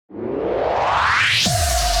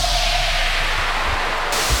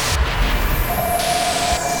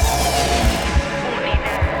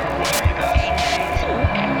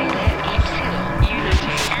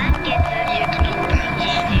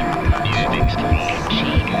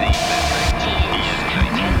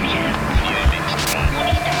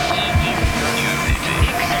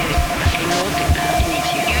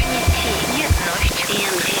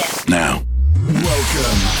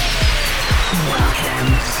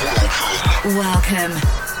Welcome.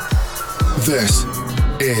 This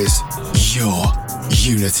is your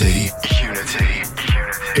Unity.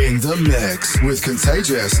 In the mix with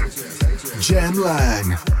Contagious Jem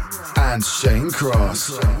Lang and Shane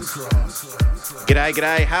Cross.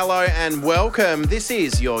 G'day, hello and welcome. This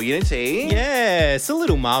is your Unity. Yes, a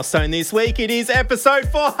little milestone this week. It is episode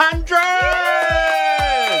 400!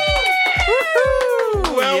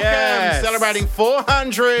 Welcome, Yes. celebrating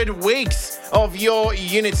 400 weeks of your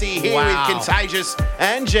Unity here Wow. with Contagious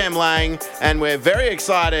and Jem Lang. And we're very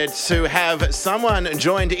excited to have someone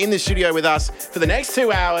joined in the studio with us for the next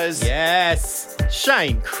 2 hours. Yes,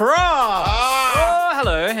 Shane Cross! Ah, Oh,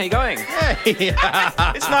 hello. How you going?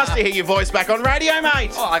 it's nice to hear your voice back on radio,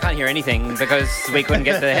 mate. Oh, I can't hear anything because we couldn't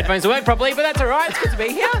get the headphones to work properly, but that's all right. It's good to be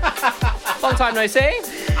here. Long time no see.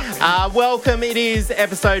 Welcome, it is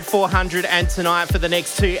episode 400, and tonight for the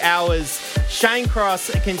next 2 hours, Shane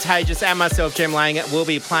Cross, Contagious, and myself, Jem Lang, will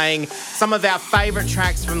be playing some of our favourite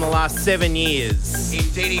tracks from the last 7 years.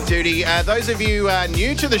 Indeedy doody. Those of you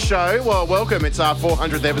new to the show, well, welcome. It's our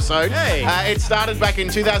 400th episode. Hey. It started back in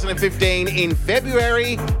 2015 in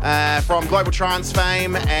February from Global Trance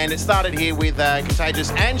fame, and it started here with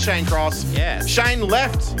Contagious and Shane Cross. Yes. Shane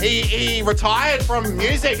left. He retired from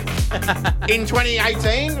music in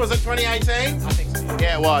 2018. Was it 2018? I think so.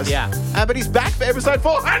 Yeah, it was. Yeah. But he's back for episode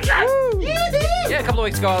 400. Yeah, a couple of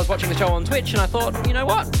weeks ago I was watching the show on Twitch and I thought, you know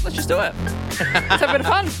what? Let's just do it. Let's have a bit of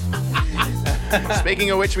fun.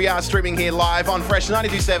 Speaking of which, we are streaming here live on Fresh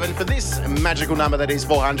 92.7 for this magical number that is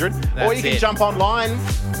 400. Or That's you can it. jump online.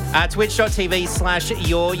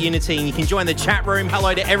 Twitch.tv/YourUnity, and you can join the chat room.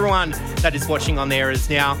 Hello to everyone that is watching on there as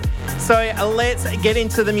now. So let's get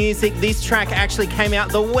into the music. This track actually came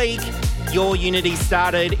out the week Your Unity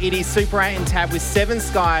started. It is Super 8 and Tab with Seven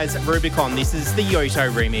Skies Rubicon. This is the Yotto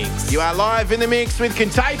remix. You are live in the mix with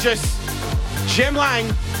Contagious, Jem Lang,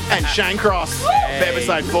 and Shane Cross for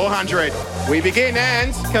episode 400. We begin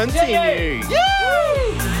and Continue.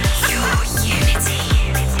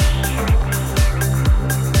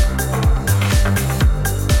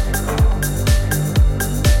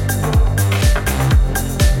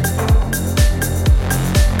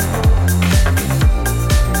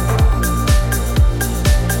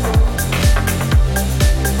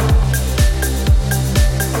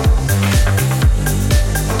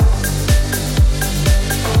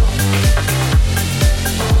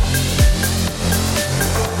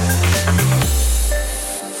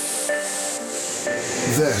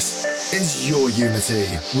 This is your Unity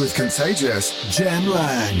with Contagious Jem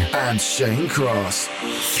Lang and Shane Cross.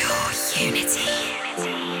 Your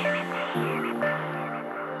Unity.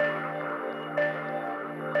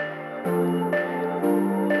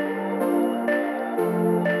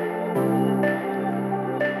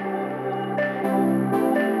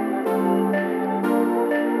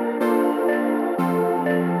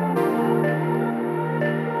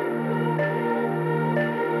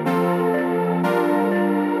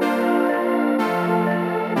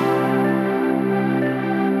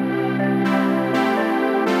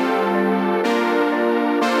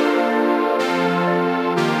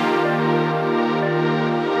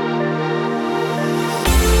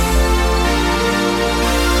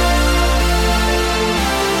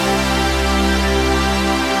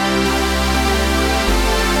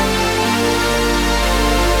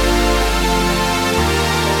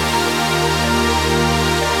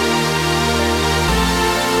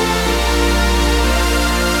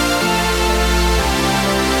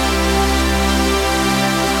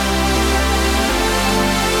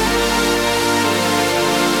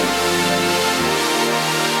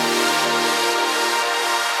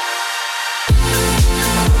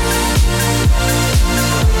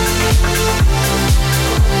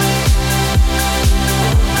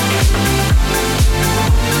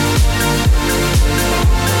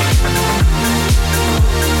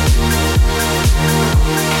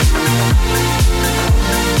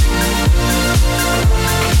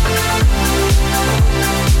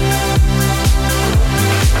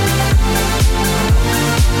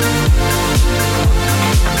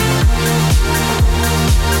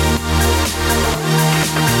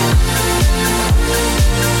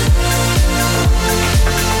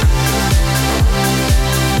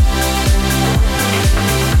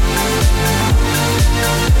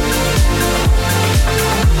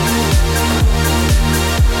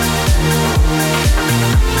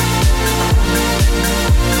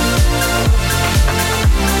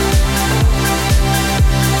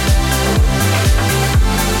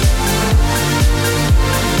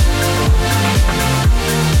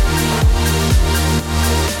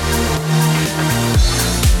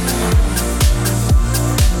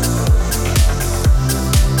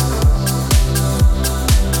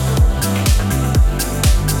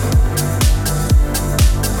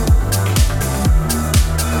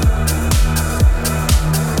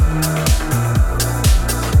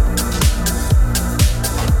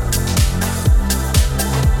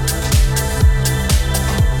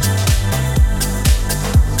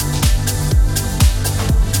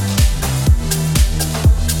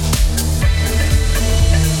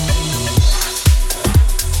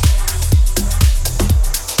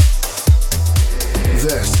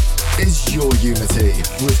 This is Your Unity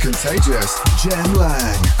with Contagious Jem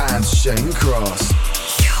Lang and Shane Cross.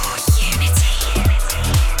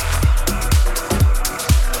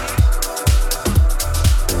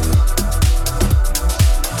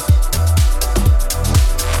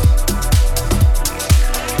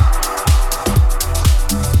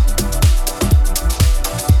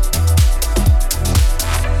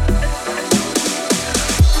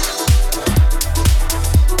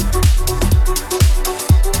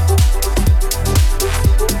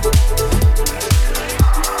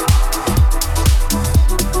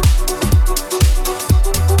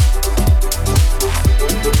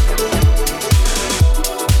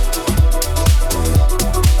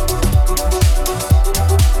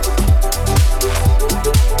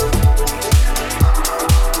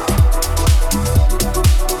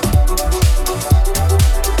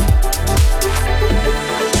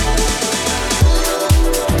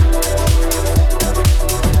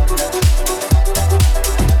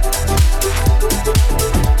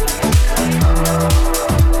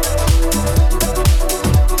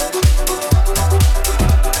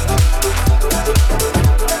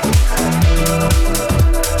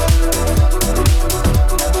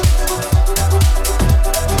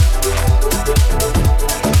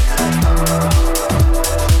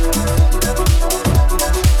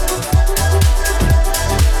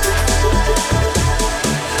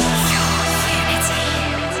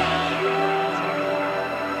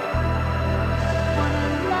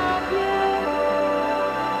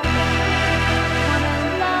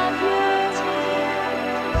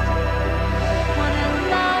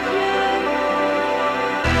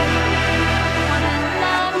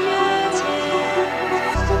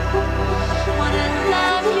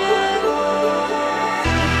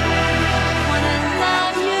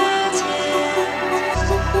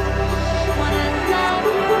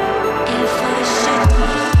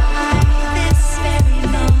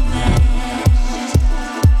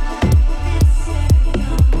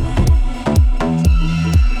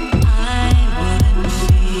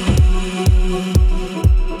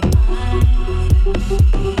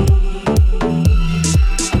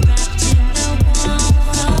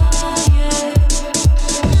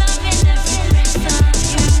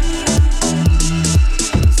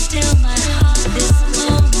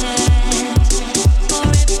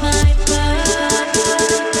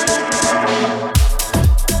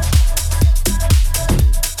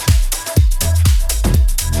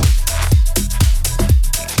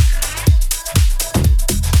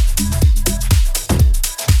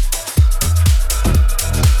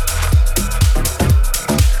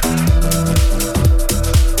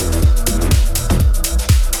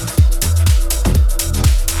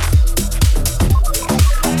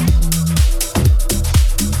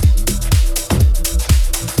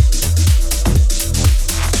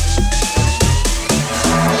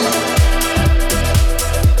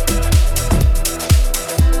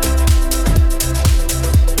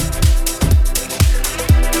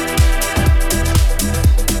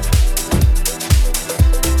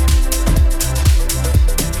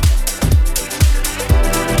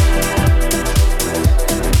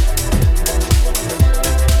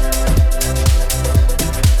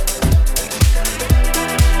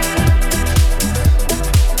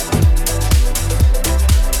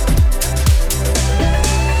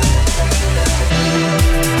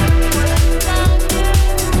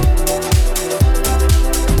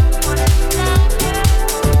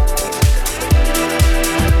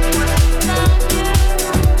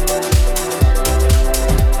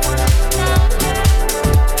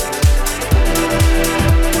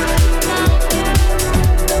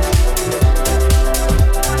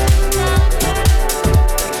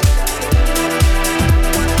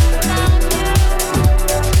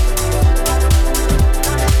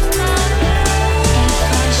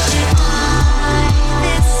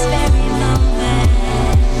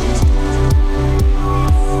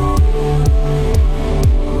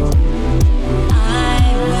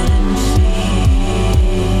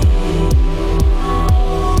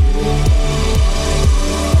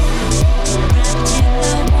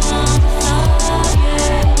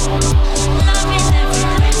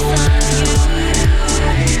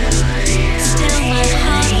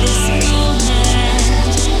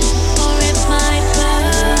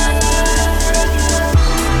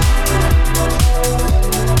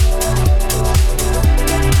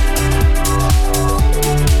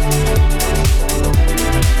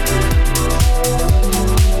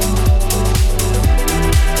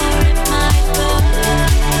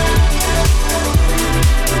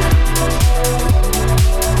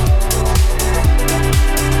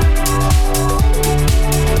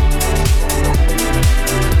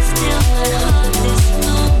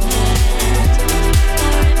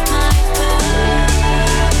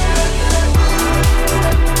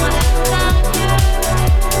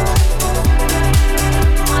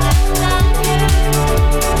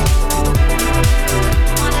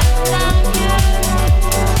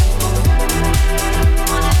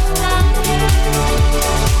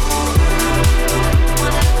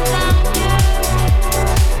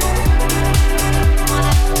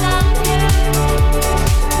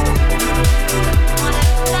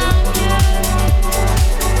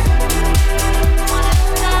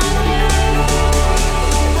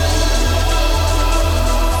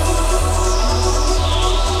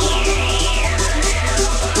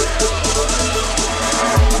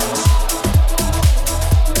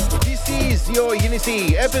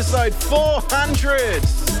 Unity, episode 400.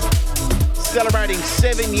 Celebrating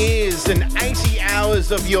 7 years and 80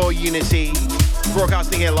 hours of your Unity.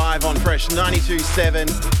 Broadcasting here live on Fresh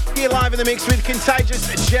 92.7. Here live in the mix with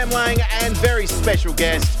Contagious Jem Lang and very special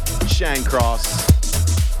guest, Shane Cross.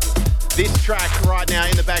 This track right now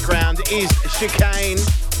in the background is Chicane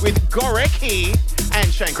with Gorecki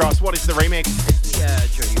and Shane Cross. What is the remix? It's the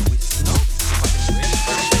Jody Wisternoff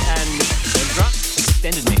and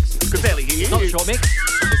extended mix. Could barely hear you. Not the short mix,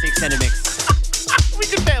 it's the extended mix. We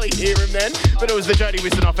could barely hear him then, but it was the Jody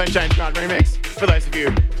Wisternoff and Shane Cross remix for those of you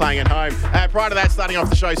playing at home. Prior to that, starting off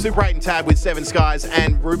the show, Super 8 and Tab with Seven Skies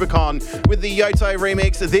and Rubicon with the Yotto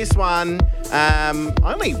remix. This one,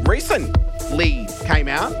 only recently came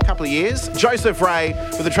out, a couple of years. Joseph Ray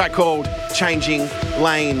with a track called Changing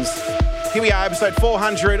Lanes. Here we are, episode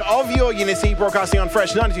 400 of Your Unity, broadcasting on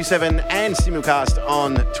Fresh 92.7 and simulcast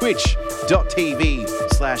on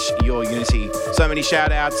twitch.tv/YourUnity. So many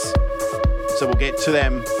shout outs, so we'll get to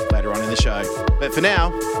them later on in the show. But for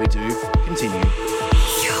now, we do continue.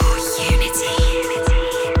 Your Unity.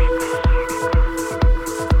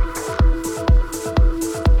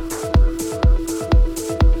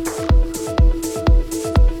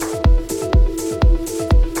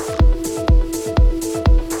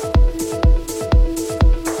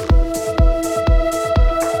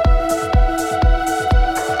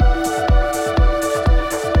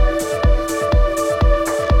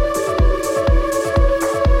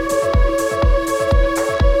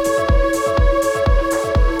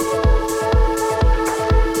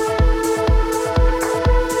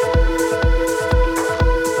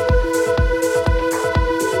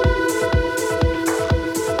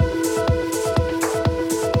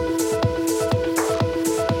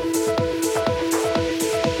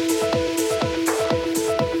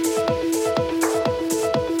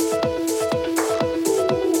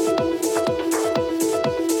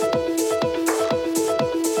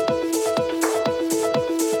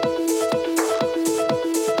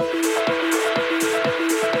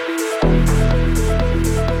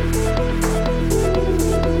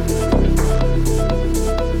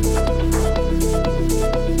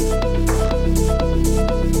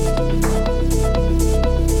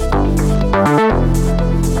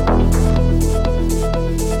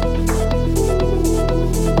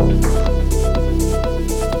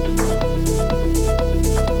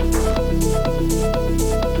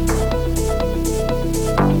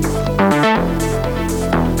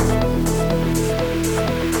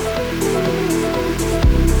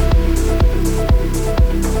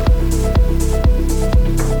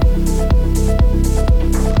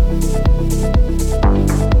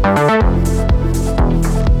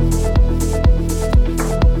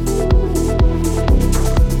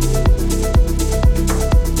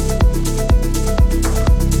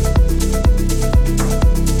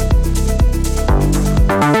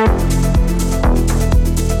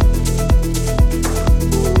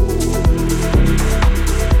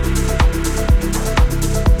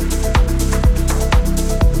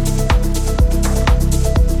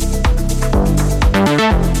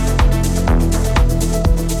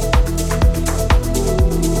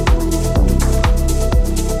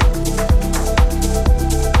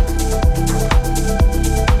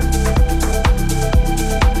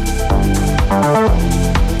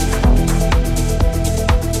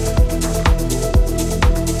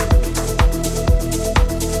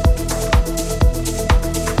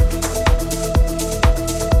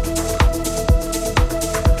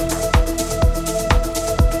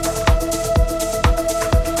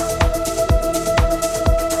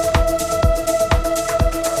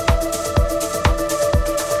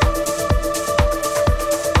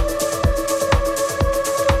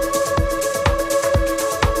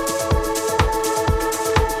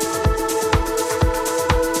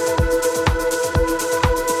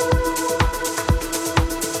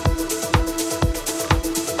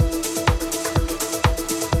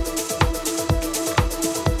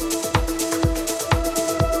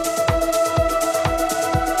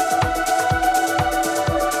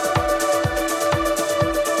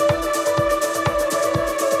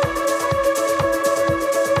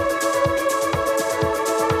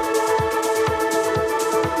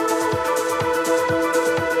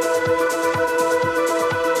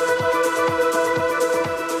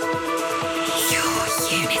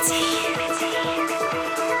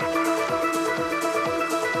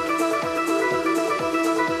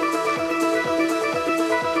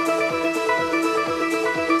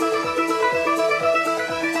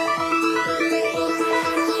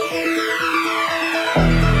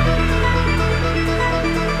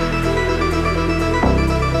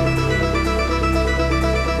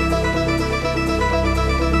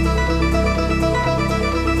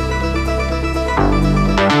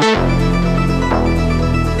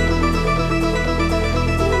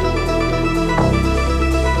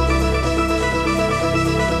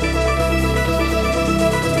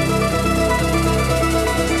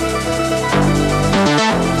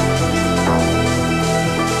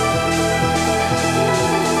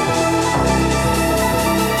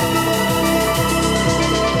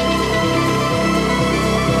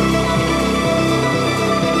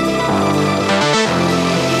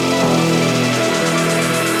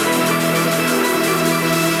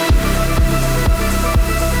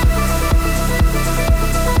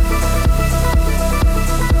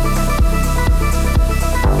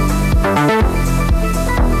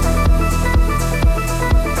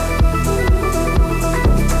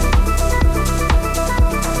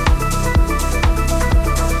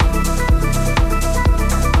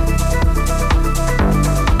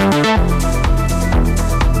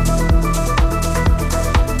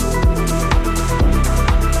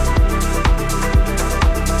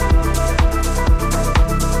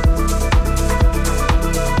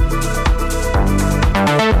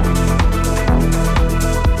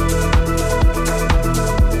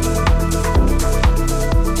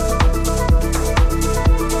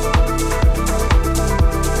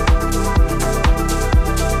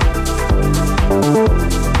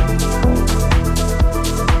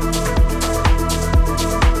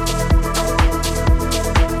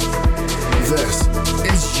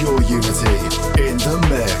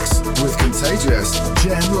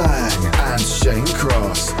 Jem Lang and Shane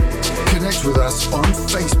Cross. Connect with us on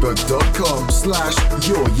facebook.com/yourunity.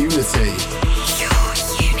 Your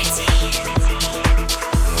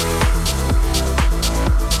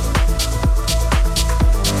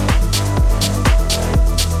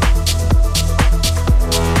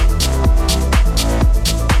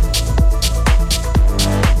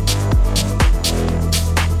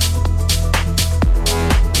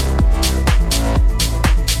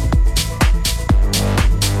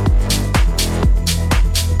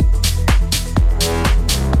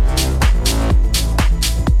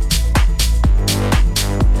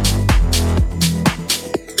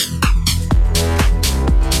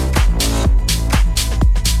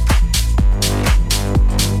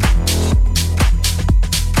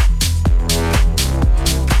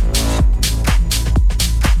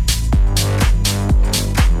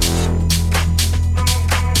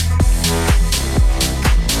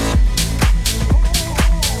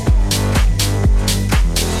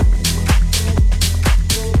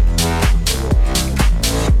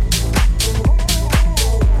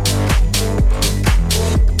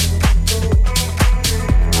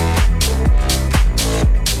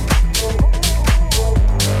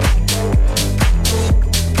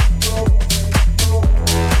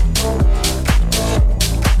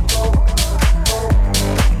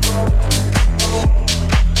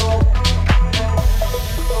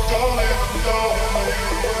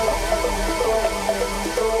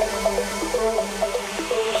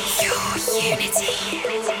Unity.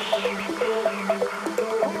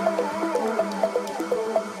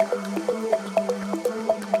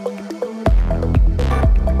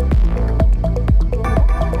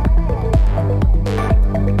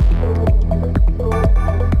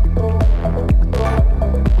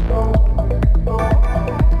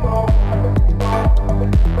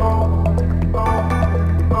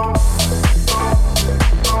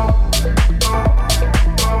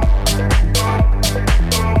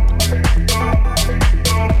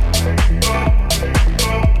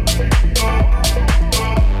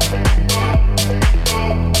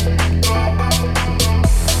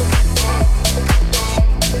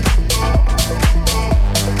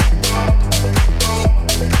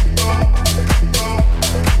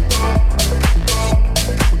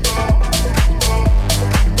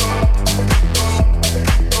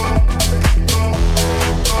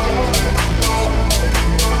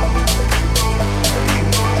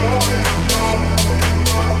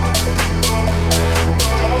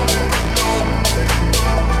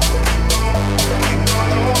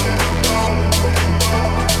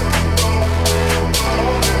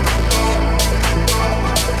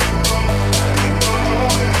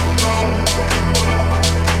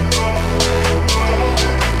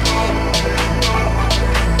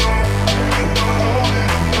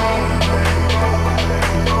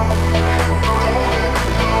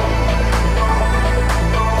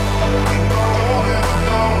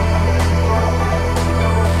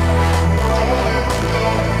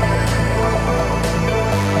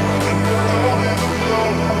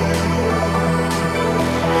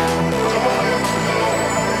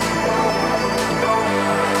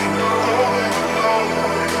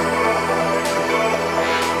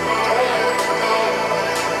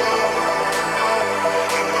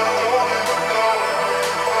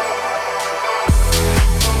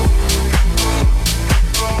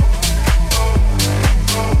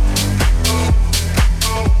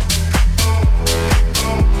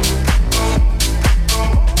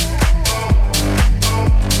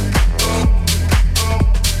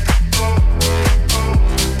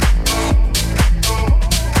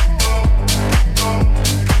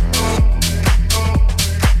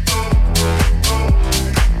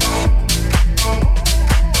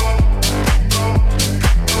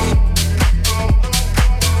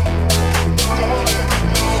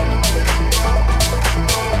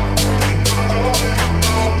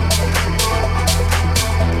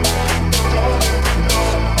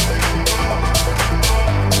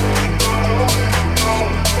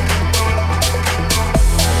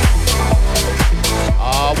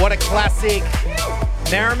 classic.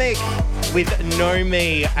 Meramek with Know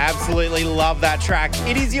Me. Absolutely love that track.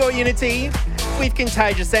 It is Your Unity with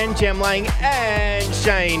Contagious and Jem Lang and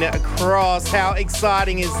Shane Cross. How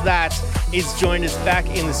exciting is that? He's joined us back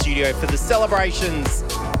in the studio for the celebrations.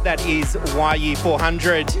 That is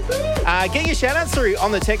YU400. Get your shout-outs through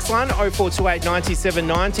on the text line 0428 97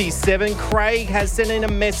 97. Craig has sent in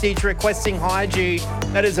a message requesting Hide You.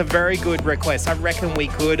 That is a very good request. I reckon we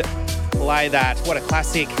could play that. What a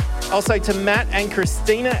classic. Also to Matt and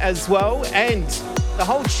Christina as well. And the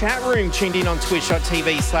whole chat room tuned in on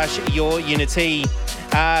twitch.tv/YourUnity.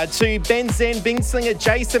 To Ben Zen, Bingslinger,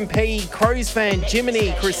 Jason P, Crows Fan,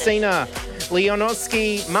 Jiminy, Christina,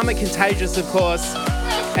 Leonoski, Mama Contagious, of course,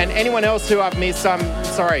 and anyone else who I've missed. I'm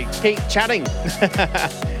sorry. Keep chatting.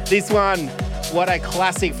 This one, what a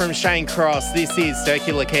classic from Shane Cross. This is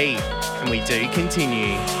Circular Quay, and we do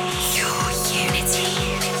continue. Your unity.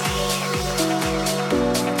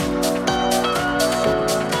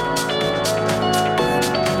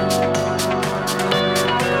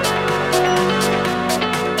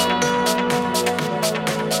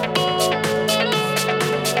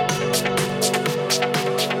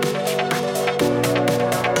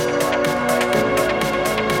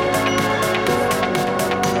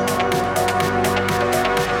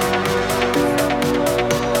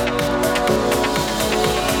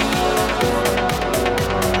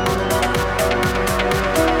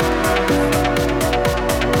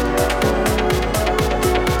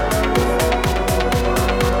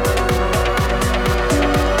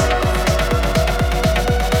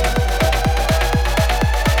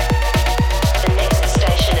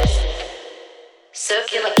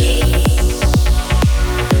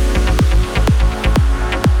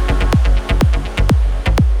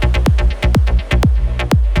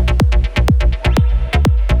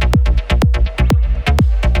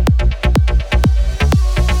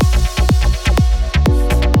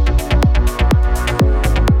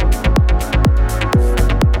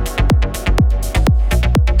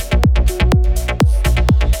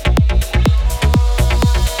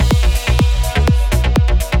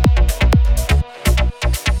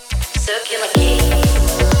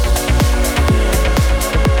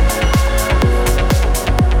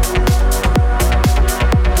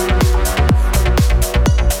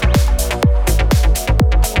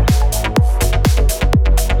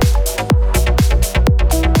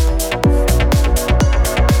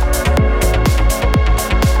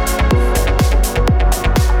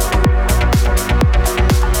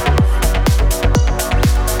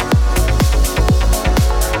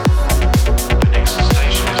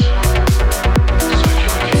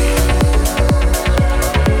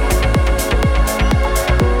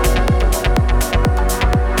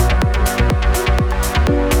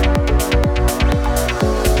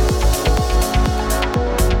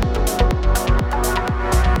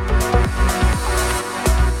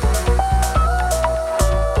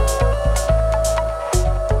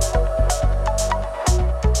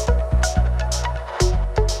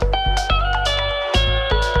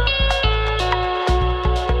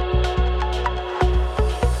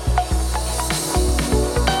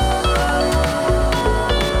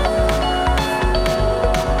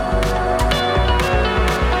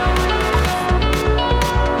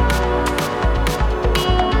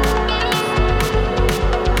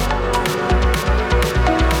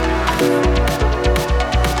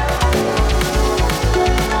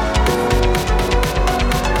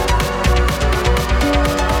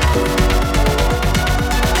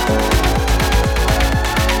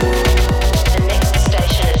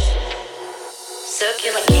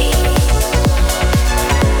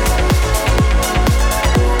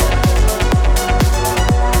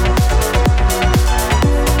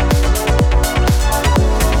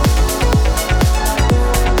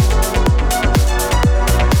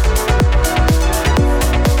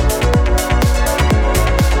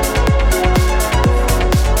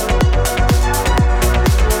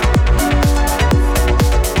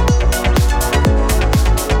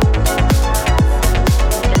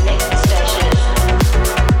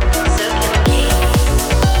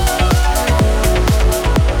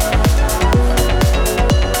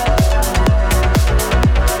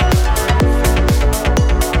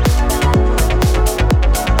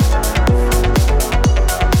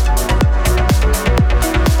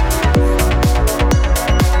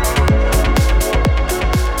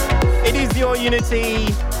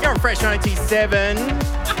 Unity. You're on Fresh 97.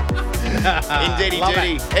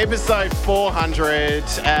 Indeedy. Episode 400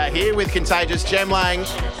 here with Contagious Jem Lang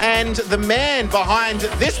and the man behind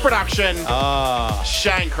this production,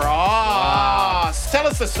 Shane Cross. Wow. Tell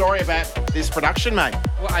us the story about this production, mate.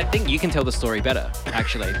 Well, I think you can tell the story better,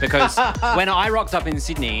 actually, because when I rocked up in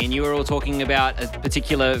Sydney and you were all talking about a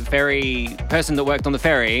particular ferry person that worked on the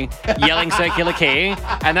ferry yelling Circular Quay,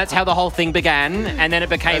 and that's how the whole thing began, and then it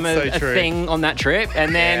became a thing on that trip,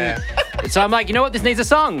 and then... So I'm like, you know what? This needs a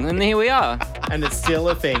song, and here we are. And it's still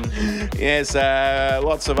a thing. Yes,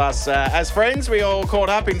 lots of us as friends, we all caught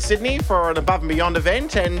up in Sydney for an Above and Beyond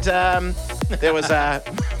event, and there was a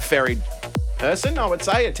ferry person, I would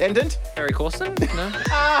say, attendant, Barry Corson? No.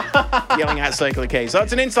 yelling at Circular Quay. So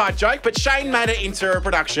it's an inside joke, but Shane made it into a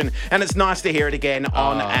production, and it's nice to hear it again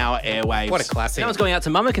on our airwaves. What a classic. That was going out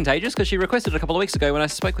to Mama Contagious because she requested it a couple of weeks ago when I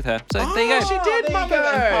spoke with her. So there you go. She did, there you Mama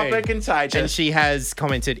and go. Papa Contagious. And she has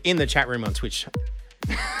commented in the chat room on Twitch.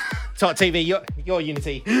 Tot TV, your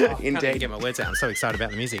Unity. Oh, I can't Indeed. even get my words out. I'm so excited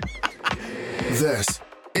about the music. This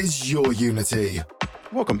is your Unity.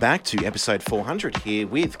 Welcome back to episode 400 here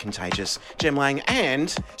with Contagious Jem Lang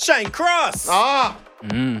and Shane Cross.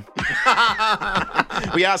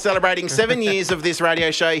 we are celebrating 7 years of this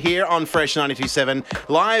radio show here on Fresh 92.7,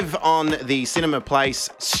 live on the Cinema Place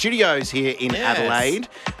studios here in Adelaide.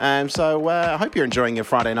 So I hope you're enjoying your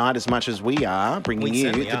Friday night as much as we are, bringing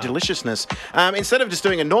you the deliciousness. Instead of just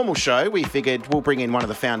doing a normal show, we figured we'll bring in one of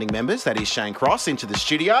the founding members, that is Shane Cross, into the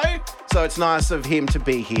studio. So it's nice of him to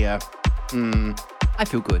be here. I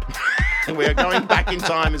feel good. And we are going back in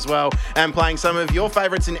time as well and playing some of your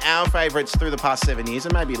favourites and our favourites through the past 7 years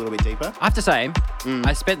and maybe a little bit deeper. I have to say,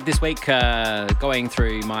 I spent this week going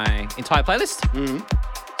through my entire playlist.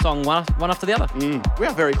 Song one after the other. We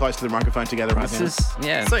are very close to the microphone together right now.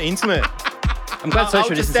 So intimate. I'm glad social I'll just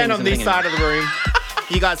distancing stand on this isn't side of the room.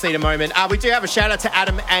 You guys need a moment. We do have a shout out to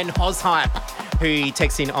Adam and Hozhype, who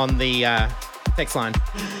texts in on the text line.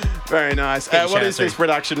 Very nice. Get your What shout is out this to.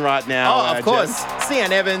 production right now? Oh, of course.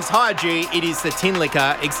 Sian Evans, hi G. It is the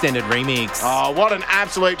Tinlicker extended remix. Oh, what an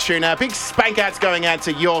absolute tuner. Big spank outs going out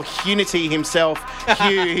to your Unity himself.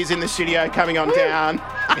 Hugh, he's in the studio coming on down.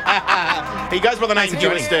 He goes by the name Thanks,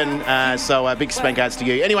 Jody. Wisternoff, so big spank outs to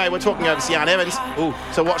you. Anyway, we're talking over Sian Evans. Ooh.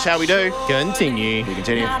 So what shall we do? Continue. We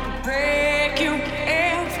continue. Break you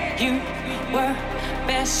if you were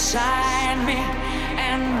beside me,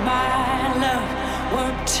 and my love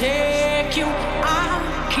will take you.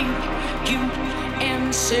 I'll keep you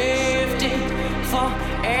in safety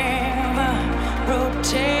forever.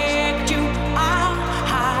 Protect you. I'll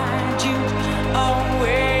hide you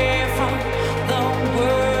away from the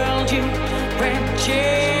world you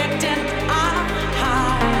rejected. I'll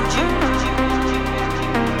hide you.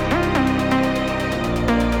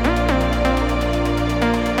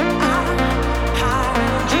 I'll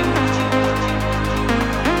hide you. I'll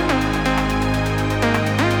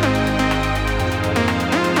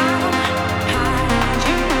hide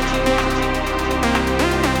you.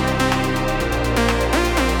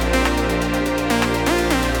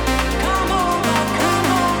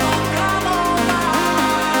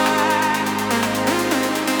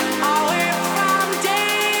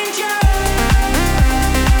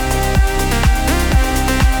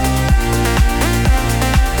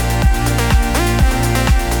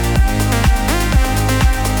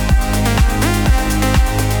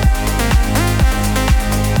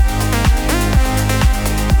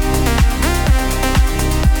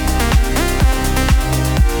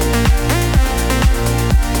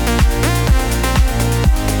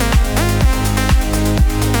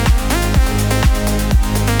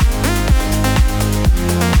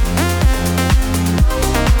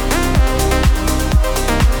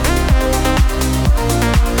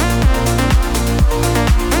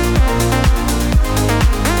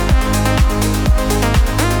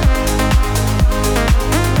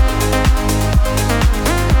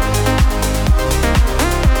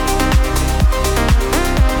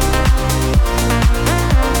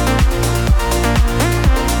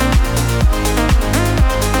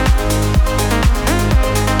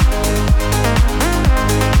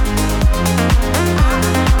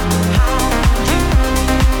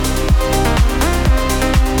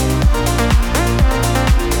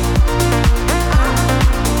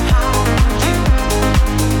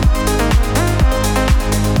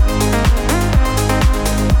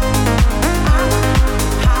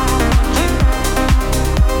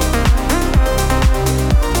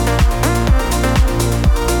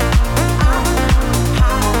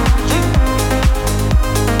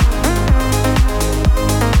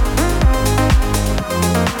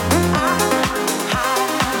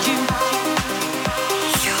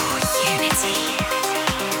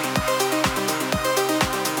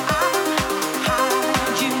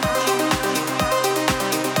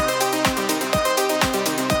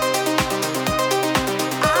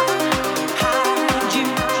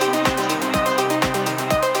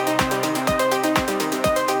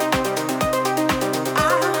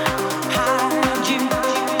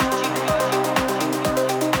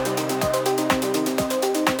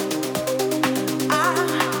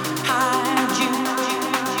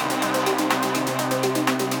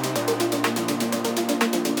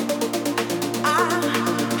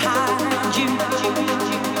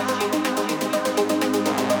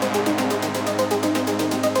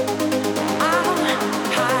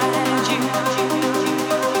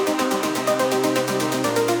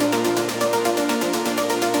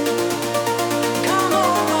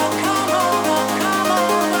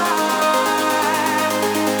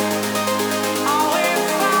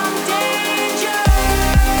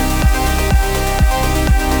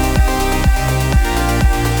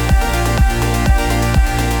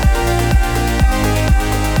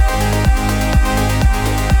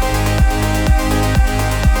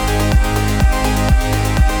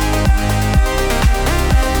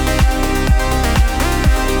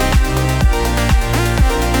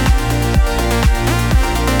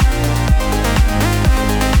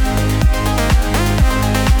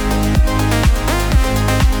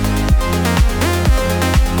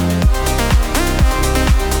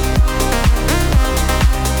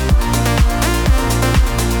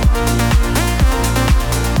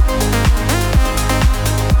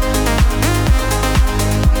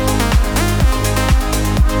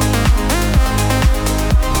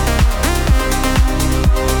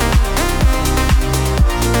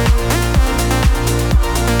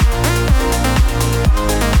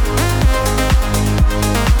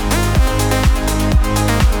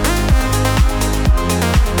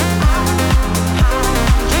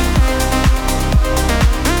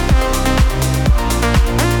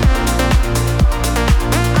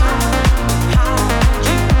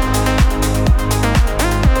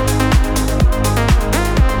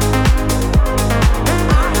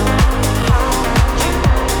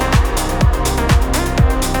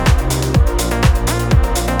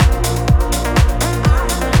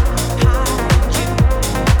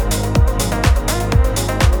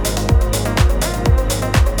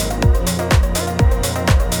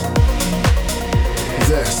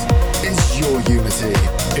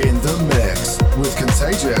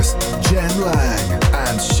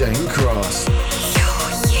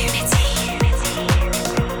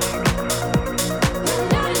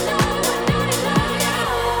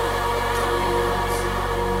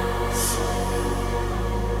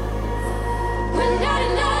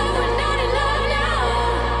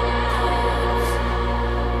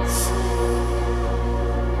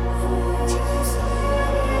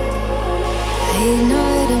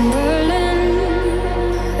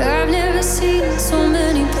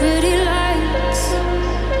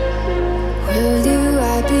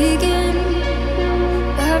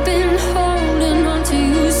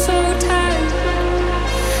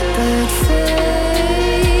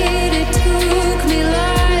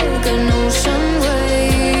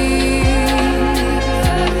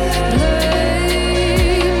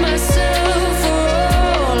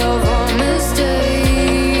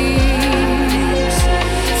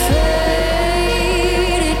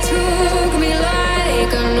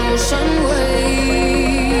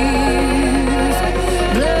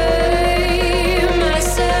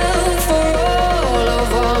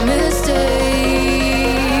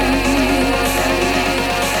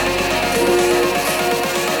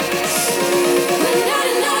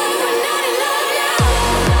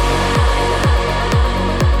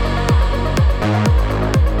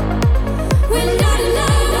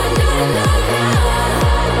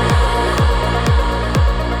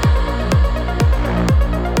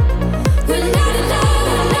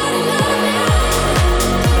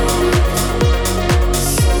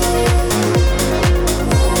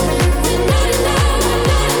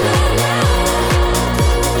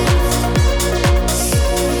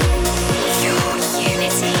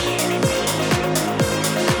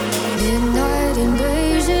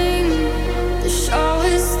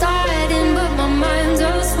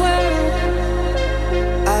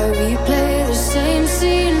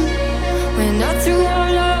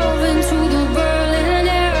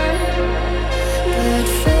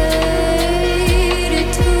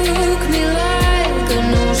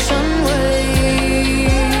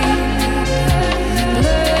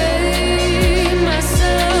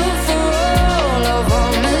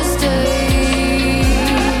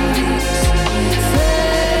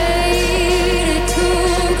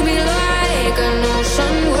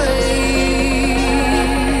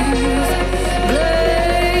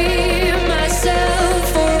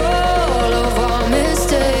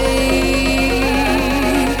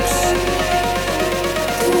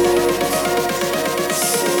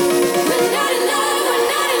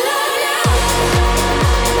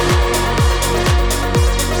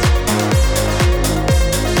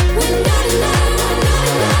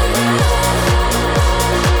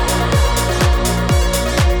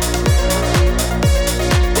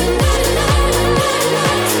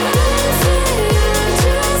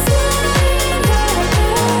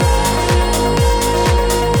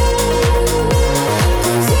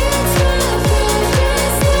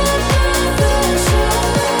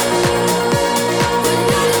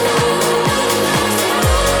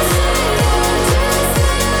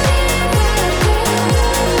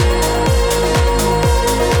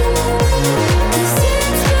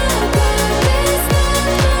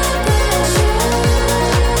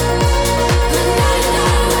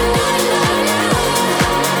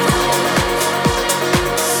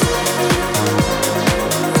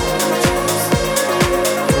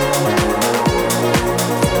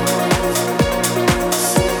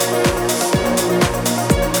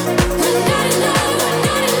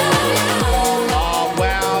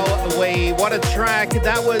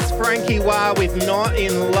 That was Franky with Not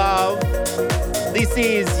in Love. This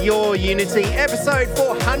is Your Unity, episode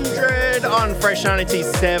 400 on Fresh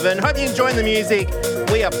 97. Hope you're enjoying the music.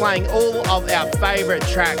 We are playing all of our favourite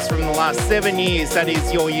tracks from the last 7 years. That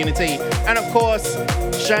is Your Unity. And of course,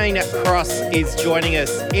 Shane Cross is joining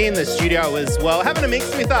us in the studio as well, having a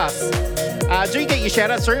mix with us. Do get your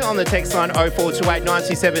shout-outs through on the text line 0428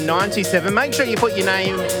 97 97. Make sure you put your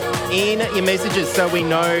name in your messages so we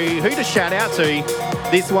know who to shout out to.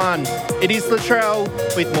 This one, it is Luttrell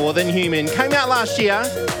with More Than Human. Came out last year.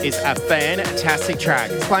 It's a fantastic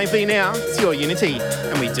track. It's playing for you now. It's Your Unity.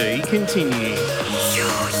 And we do continue.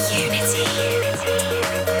 Your Unity.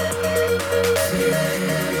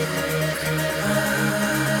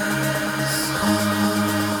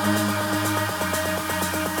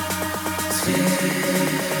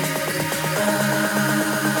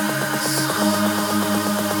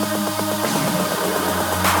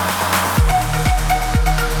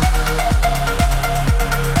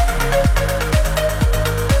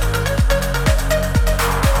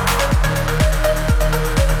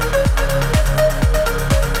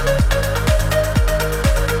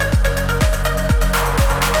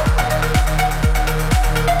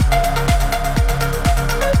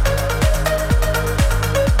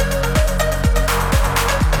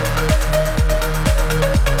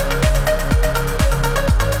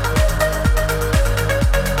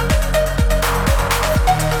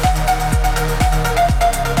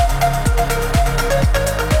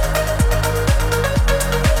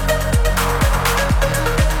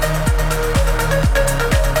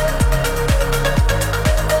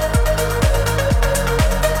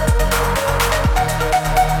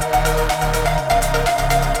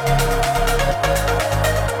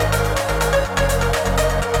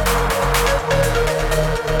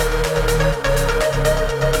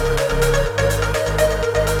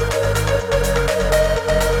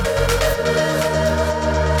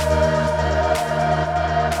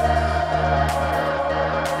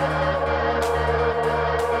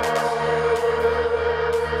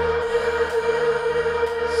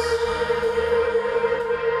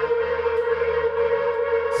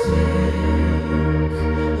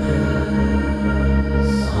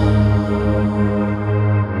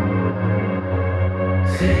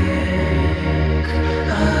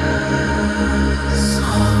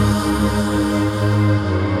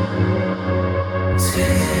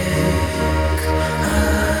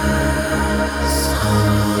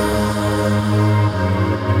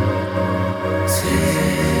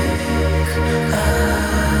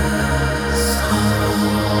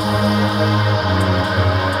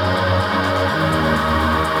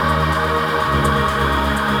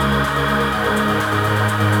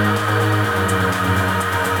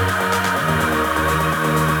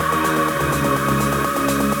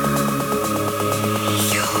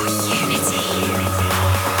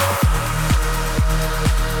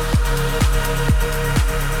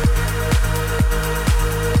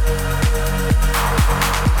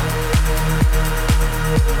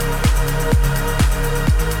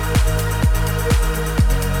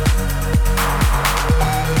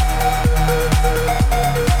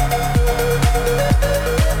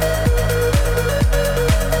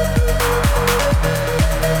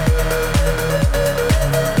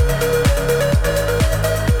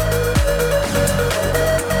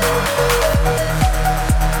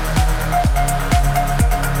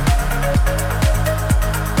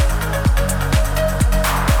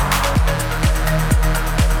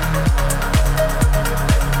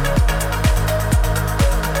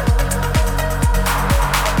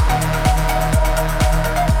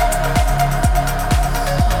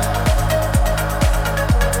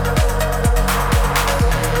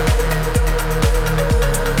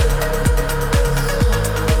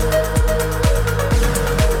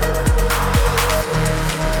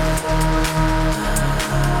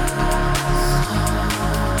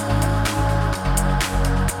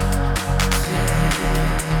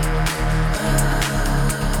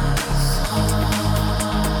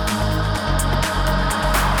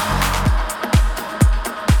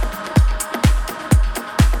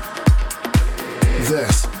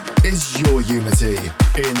 Unity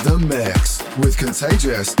in the mix with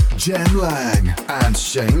Contagious Jem Lang and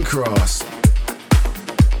Shane Cross.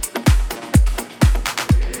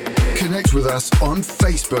 Connect with us on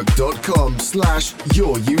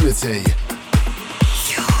facebook.com/yourunity.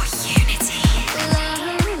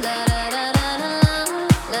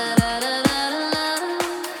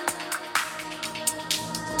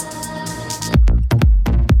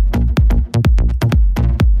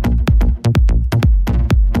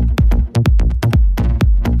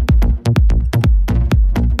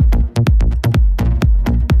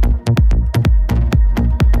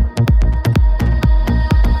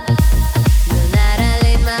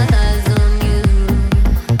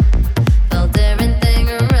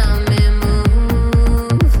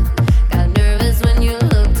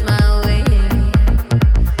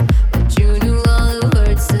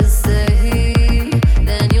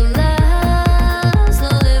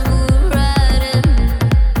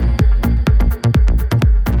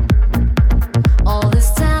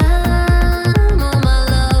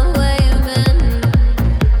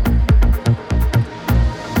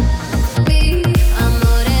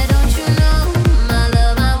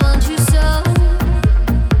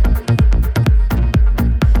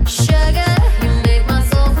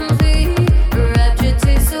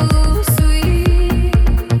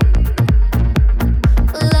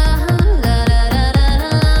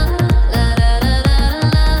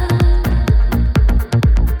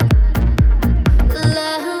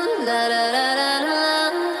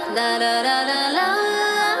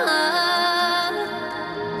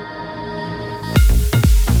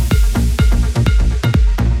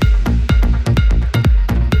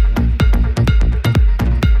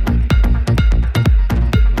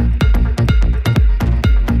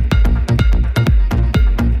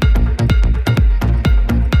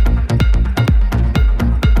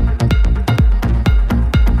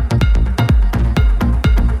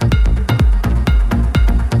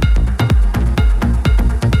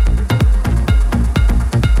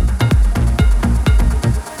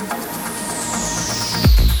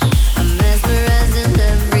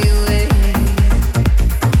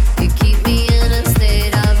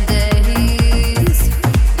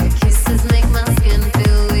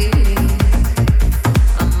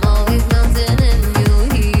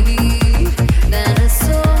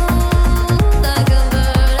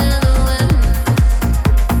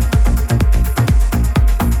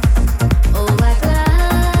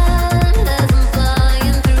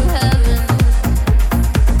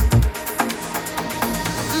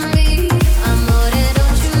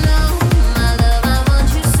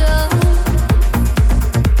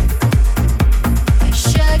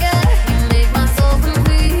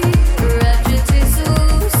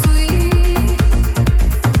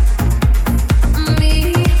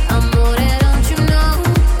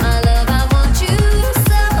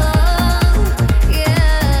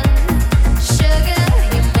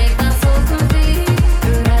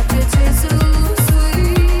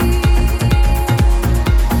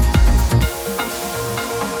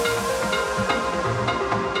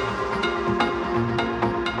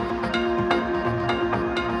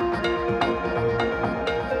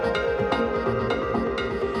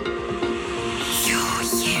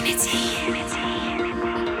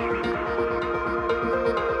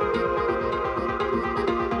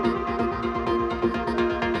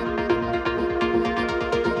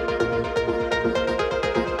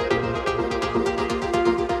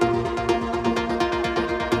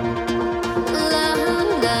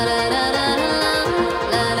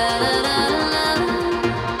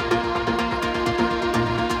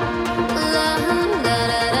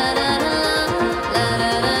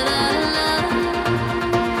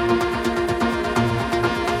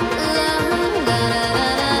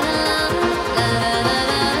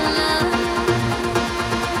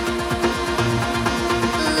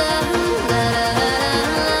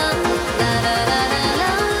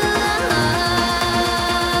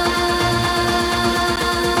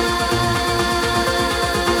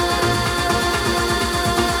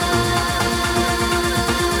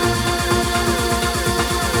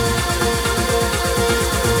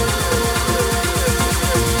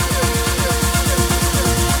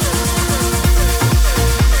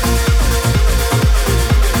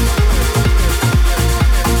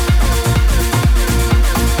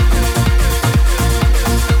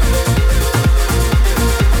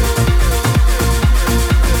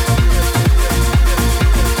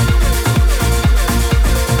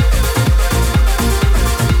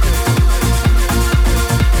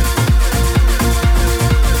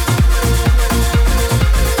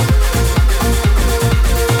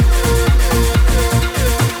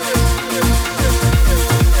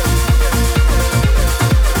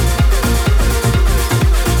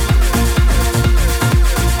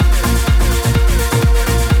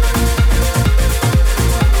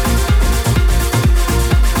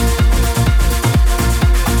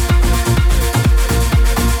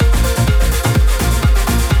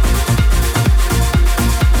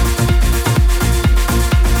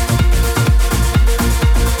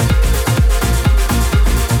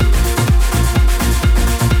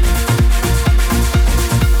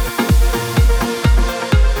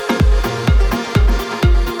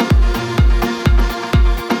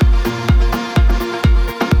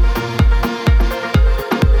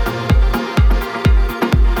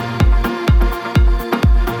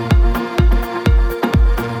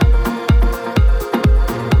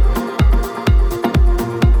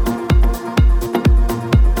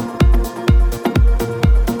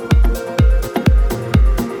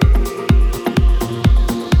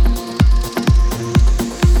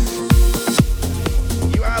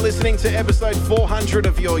 listening to episode 400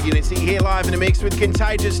 of Your Unity, here live in a mix with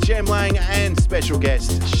Contagious Jem Lang and special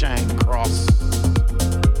guest Shane Cross.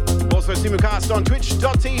 Also simulcast on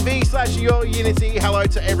twitch.tv/Your Unity. Hello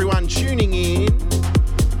to everyone tuning in.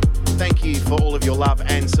 Thank you for all of your love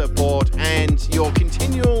and support and your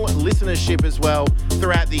continual listenership as well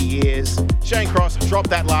throughout the years. Shane Cross dropped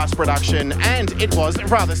that last production and it was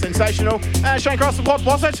rather sensational. Shane Cross, what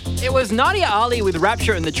was it? It was Nadia Ali with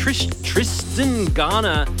Rapture and the Tristan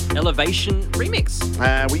Garner Elevation remix.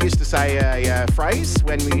 We used to say a phrase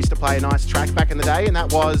when we used to play a nice track back in the day, and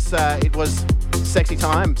that was, it was sexy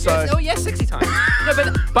time. So yes, oh yes, sexy time. No,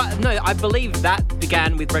 but no, I believe that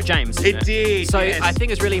began with Brett James. It did. So yes. I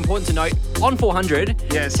think it's really important to note on 400.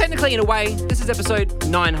 Yes. Technically, in a way, this is episode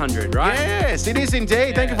 900, right? Yes, it is indeed.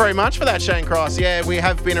 Yeah. Thank you very much for that, Shane Cross. Yeah, we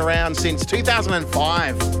have been around since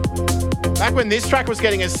 2005. Back when this track was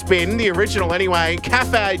getting a spin, the original anyway,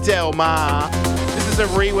 Cafe Del Mar. This is a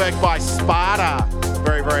rework by Spada.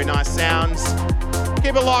 Very, very nice sounds.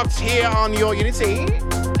 Keep it locked here on Your Unity.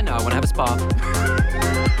 I know, I want to have a spa.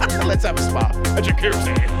 Let's have a spa. A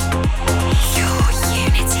jacuzzi. Your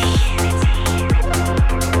Unity.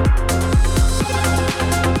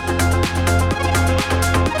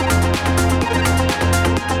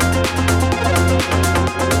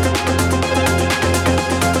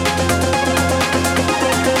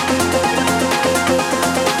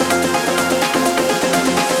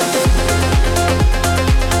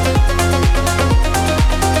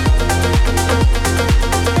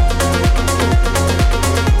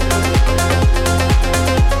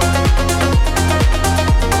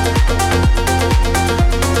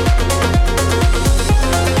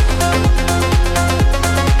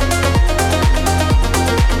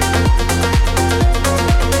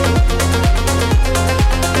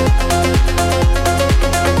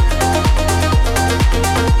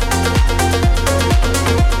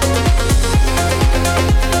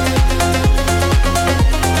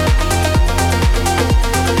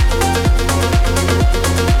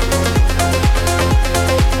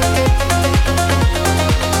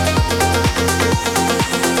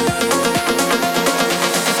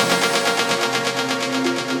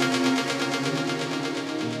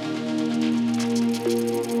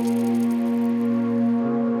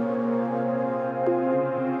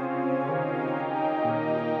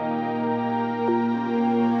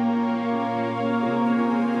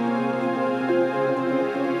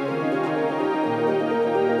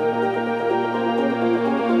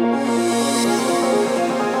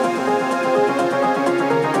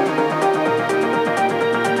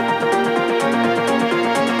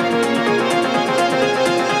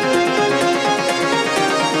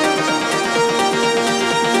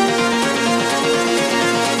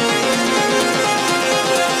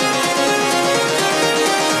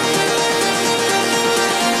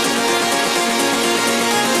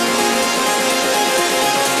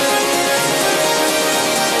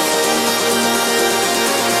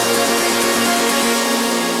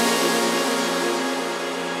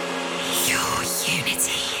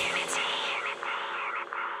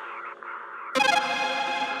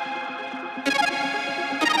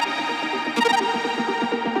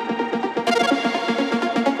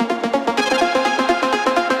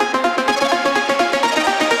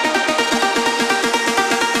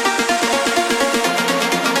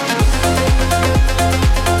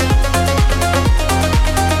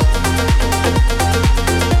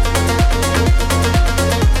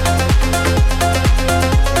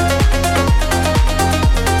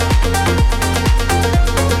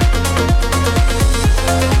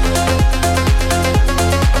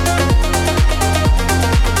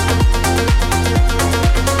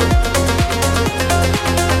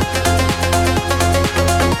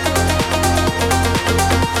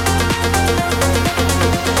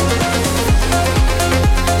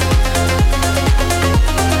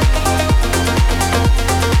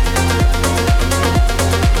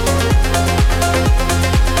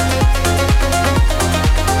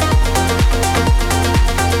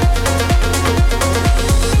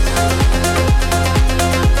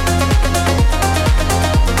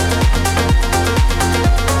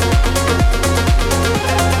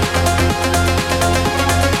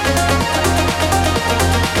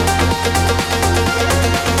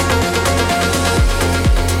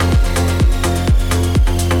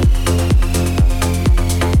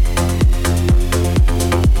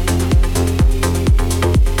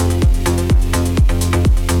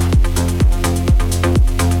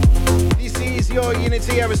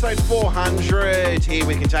 episode 400 here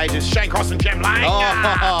with Contagious Shane Cross and Jem Lang.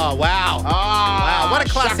 Oh, wow. Wow, what a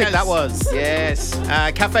classic shuckers. that was. Yes.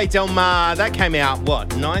 Cafe Del Mar, that came out,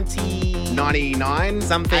 what, 99?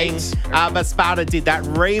 something? 8. But Spada did that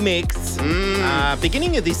remix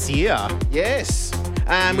beginning of this year. Yes.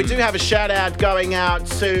 We do have a shout out going out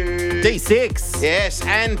to D6. Yes,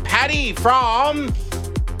 and Paddy from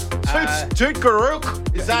Toot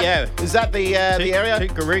Garook. Is that the area?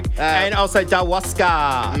 Toot and also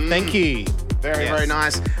Dawaska. Thank you. Very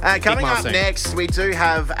nice. Coming up milestone. next, we do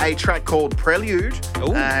have a track called Prelude.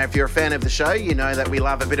 If you're a fan of the show, you know that we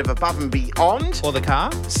love a bit of above and beyond. Or the car.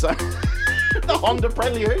 So, the Honda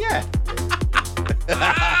Prelude. Yeah.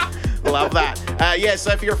 Love that.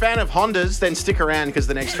 So if you're a fan of Hondas, then stick around because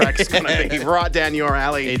the next track is going to be right down your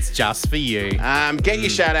alley. It's just for you. Get your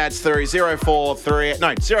shout outs through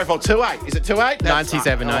 0428. Is it 28?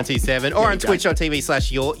 97. Or on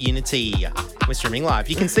twitch.tv/Your Unity. We're streaming live.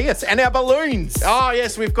 You can see us and our balloons. Oh,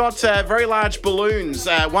 yes, we've got very large balloons,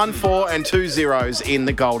 1 4 and 2 zeros in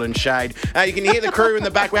the golden shade. You can hear the crew in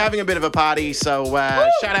the back. We're having a bit of a party, so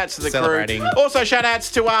shout outs to the Celebrating. crew. Also, shout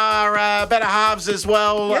outs to our better halves as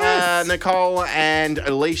well. Yes. Nicole and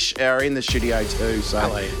Alish are in the studio too, so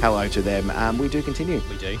hello to them. We do continue.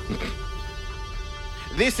 We do.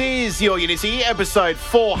 This is Your Unity, episode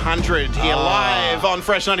 400, here live on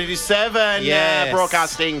Fresh 97. Yes.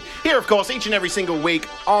 Broadcasting here, of course, each and every single week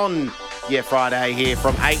on Friday here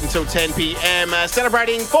from 8 until 10 p.m.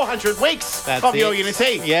 Celebrating 400 weeks of Your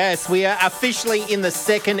Unity. Yes, we are officially in the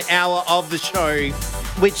second hour of the show,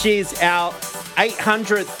 which is our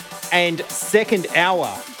 800th and second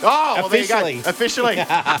hour. Oh, well, officially. There you go. Officially.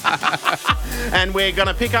 And we're going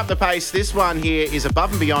to pick up the pace. This one here is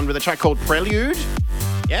Above and Beyond with a track called Prelude.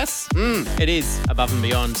 Yes, it is Above and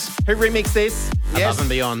Beyond. Who remixed this? Yes. Above and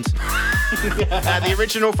Beyond. The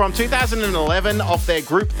original from 2011 off their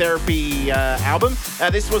Group Therapy album.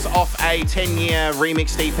 This was off a 10-year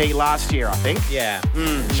remixed EP last year, I think. Yeah.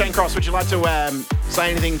 Shane Cross, would you like to say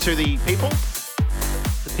anything to the people?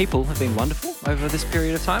 The people have been wonderful over this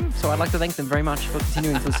period of time, so I'd like to thank them very much for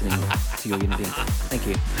continuing to listening to Your Unity. Thank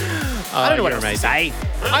you. I don't know what else to say.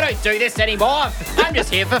 I don't do this anymore. I'm just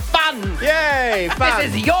here for fun. Yay, fun.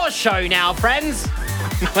 This is your show now, friends.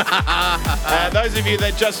 Those of you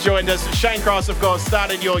that just joined us, Shane Cross, of course,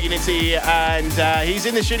 started Your Unity, and he's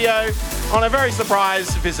in the studio on a very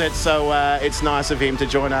surprise visit, so it's nice of him to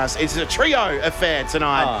join us. It's a trio affair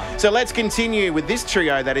tonight. So let's continue with this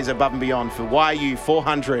trio that is Above and Beyond for YU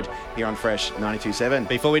 400 here on Fresh 92.7.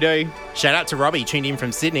 Before we do, shout out to Robbie, tuned in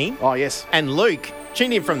from Sydney. Oh, yes. And Luke,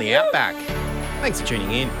 tuned in from the Outback. Thanks for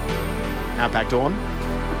tuning in. Outback Dawn.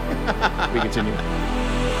 We continue.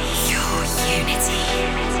 Your Unity.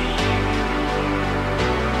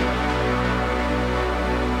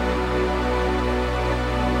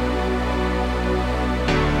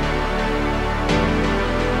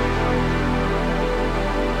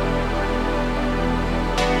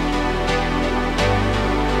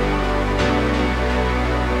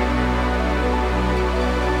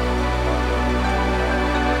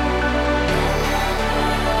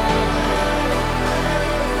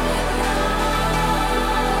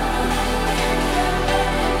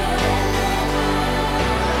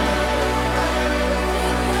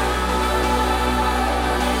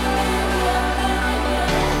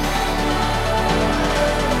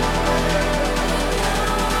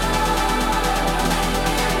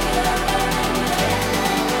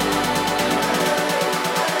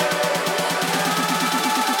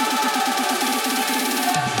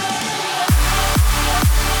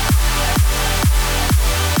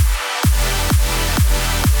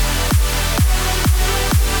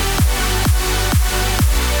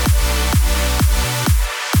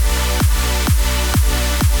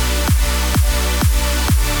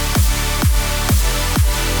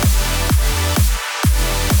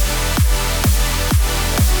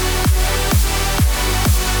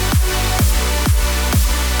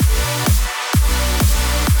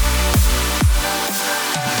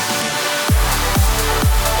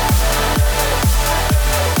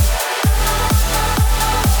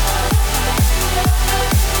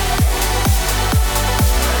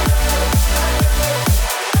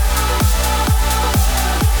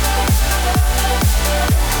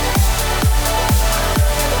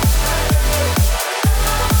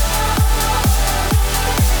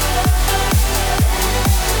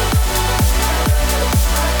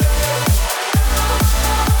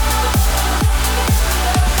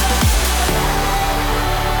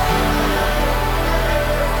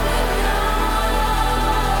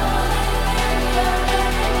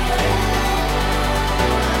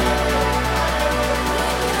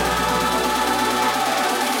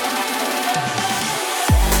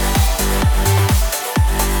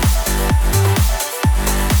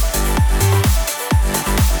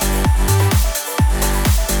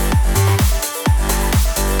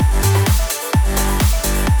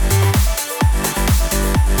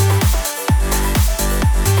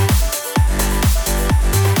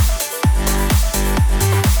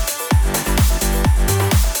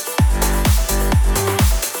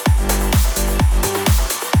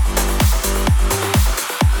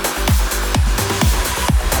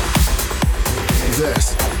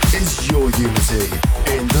 Unity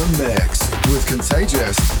in the mix with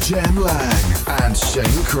Contagious Jem Lang and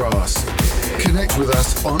Shane Cross. Connect with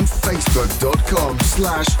us on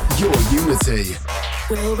facebook.com/yourunity.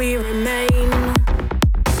 Will we remain?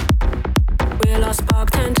 Will our spark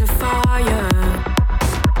turn to fire?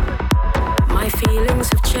 My feelings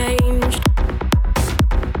have changed.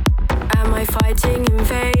 Am I fighting in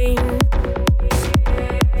vain?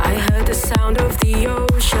 I heard the sound of the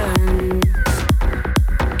ocean.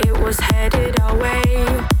 It was headed our way,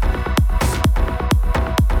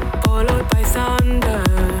 followed by thunder,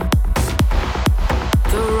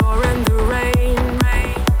 the roar and the rain.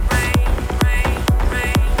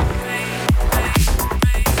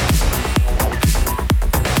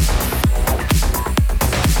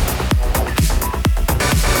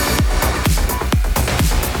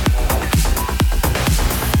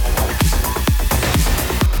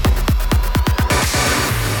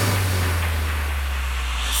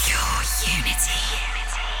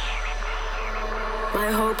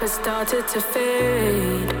 Has started to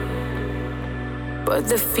fade, but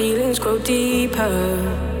the feelings grow deeper.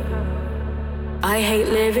 I hate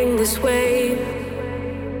living this way,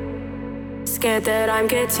 scared that I'm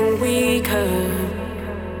getting weaker.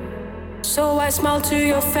 So I smile to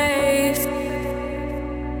your face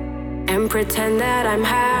and pretend that I'm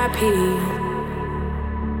happy,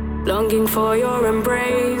 longing for your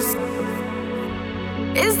embrace.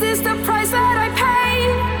 Is this the price that I pay?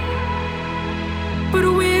 But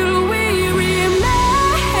will we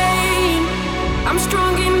remain? I'm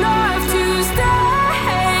strong enough to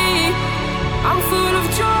stay. I'm full of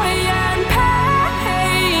joy and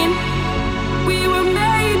pain. We were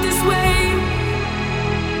made this way.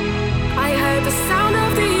 I heard the sound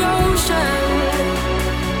of the ocean.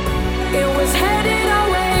 It was headed our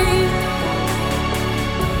way,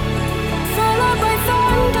 followed by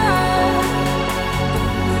thunder,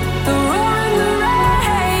 the roar and the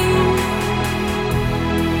rain.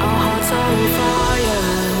 Our hearts are on fire,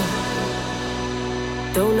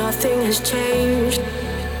 though nothing has changed,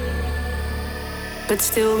 but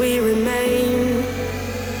still we remain.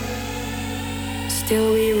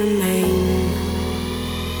 Still we remain.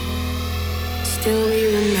 Still we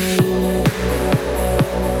remain.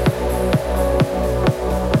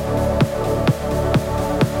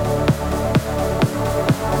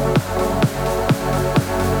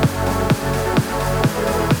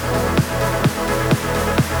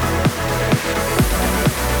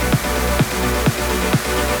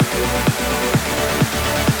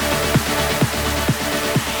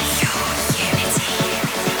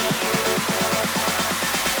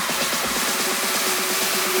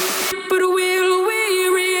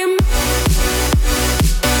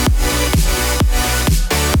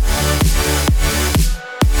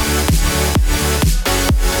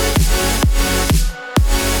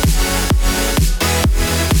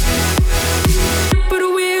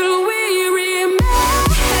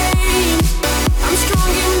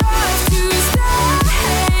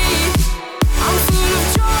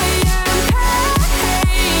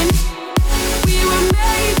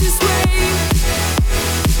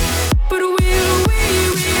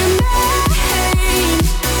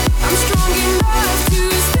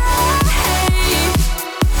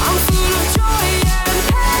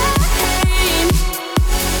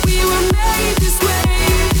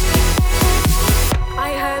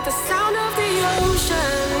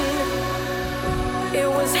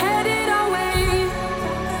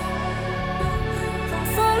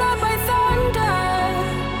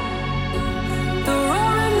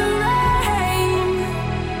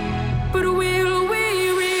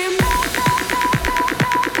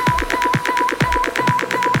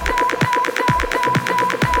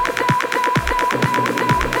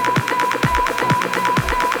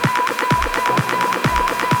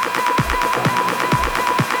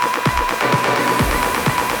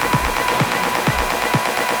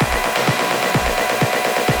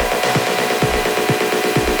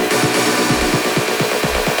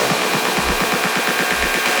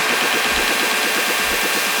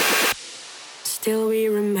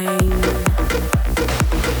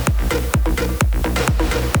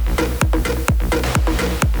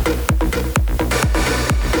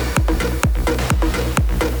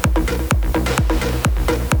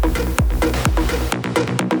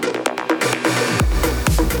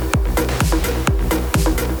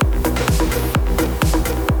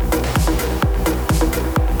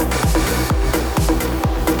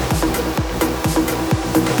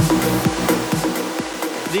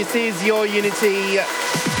 This is Your Unity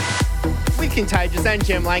with Contagious and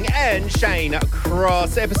Jem Lang and Shane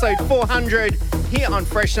Cross. Episode 400 here on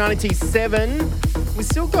Fresh 97. we've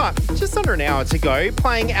still got just under an hour to go,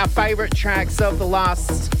 playing our favourite tracks of the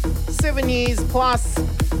last 7 years plus.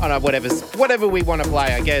 I don't know, whatever we want to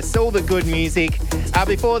play, I guess. All the good music.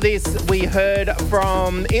 Before this, we heard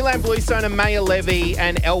from Ilan, Bluestone and Maor, Levi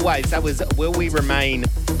and Elways. That was Will We Remain.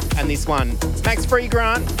 And this one, Max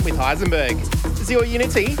Freegrant with Heisenberg. This is Your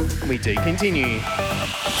Unity. We do continue. Your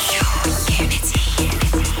Unity.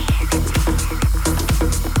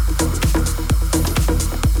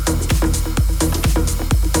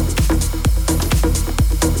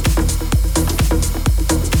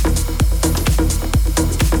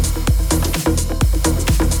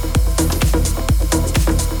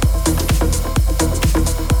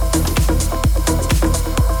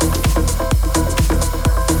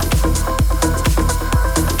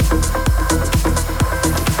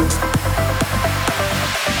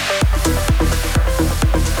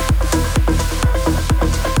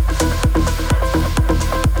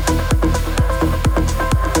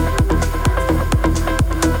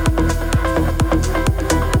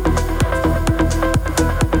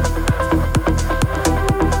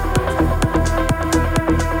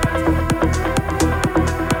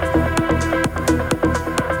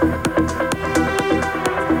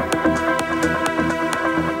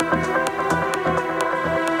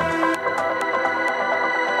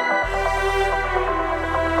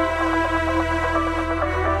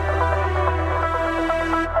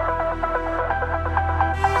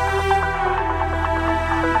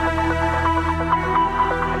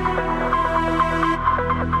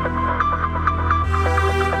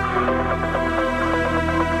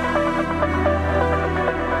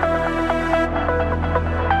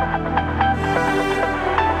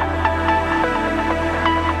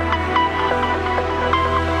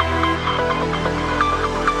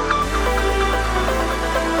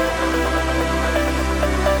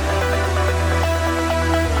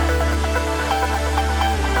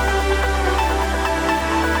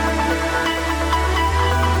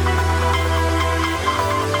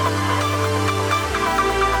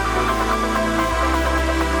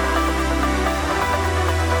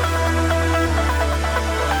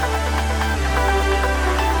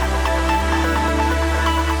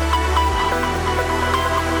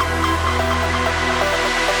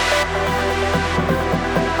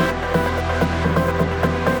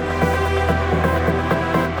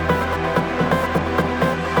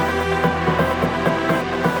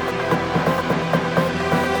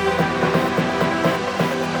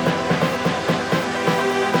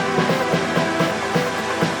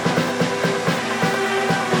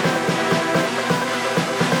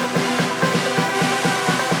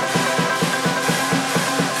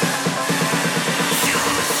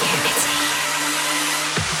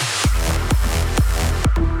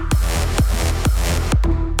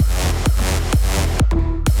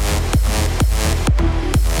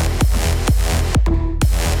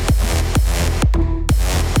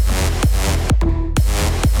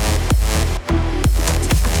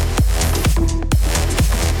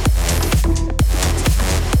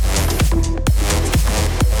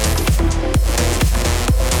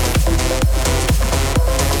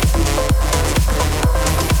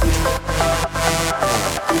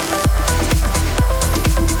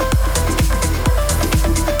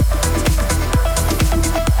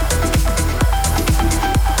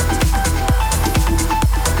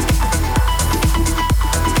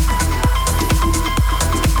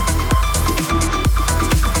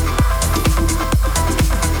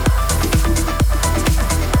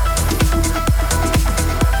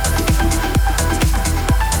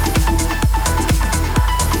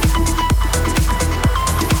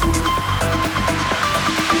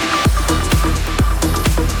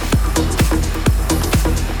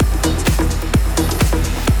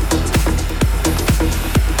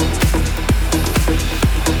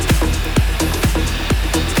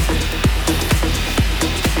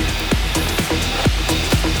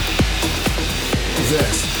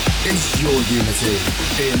 Unity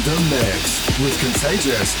in the mix with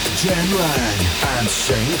Contagious Jem Lang and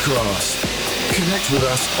Shane Cross. Connect with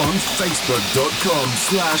us on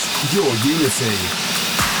facebook.com/yourunity.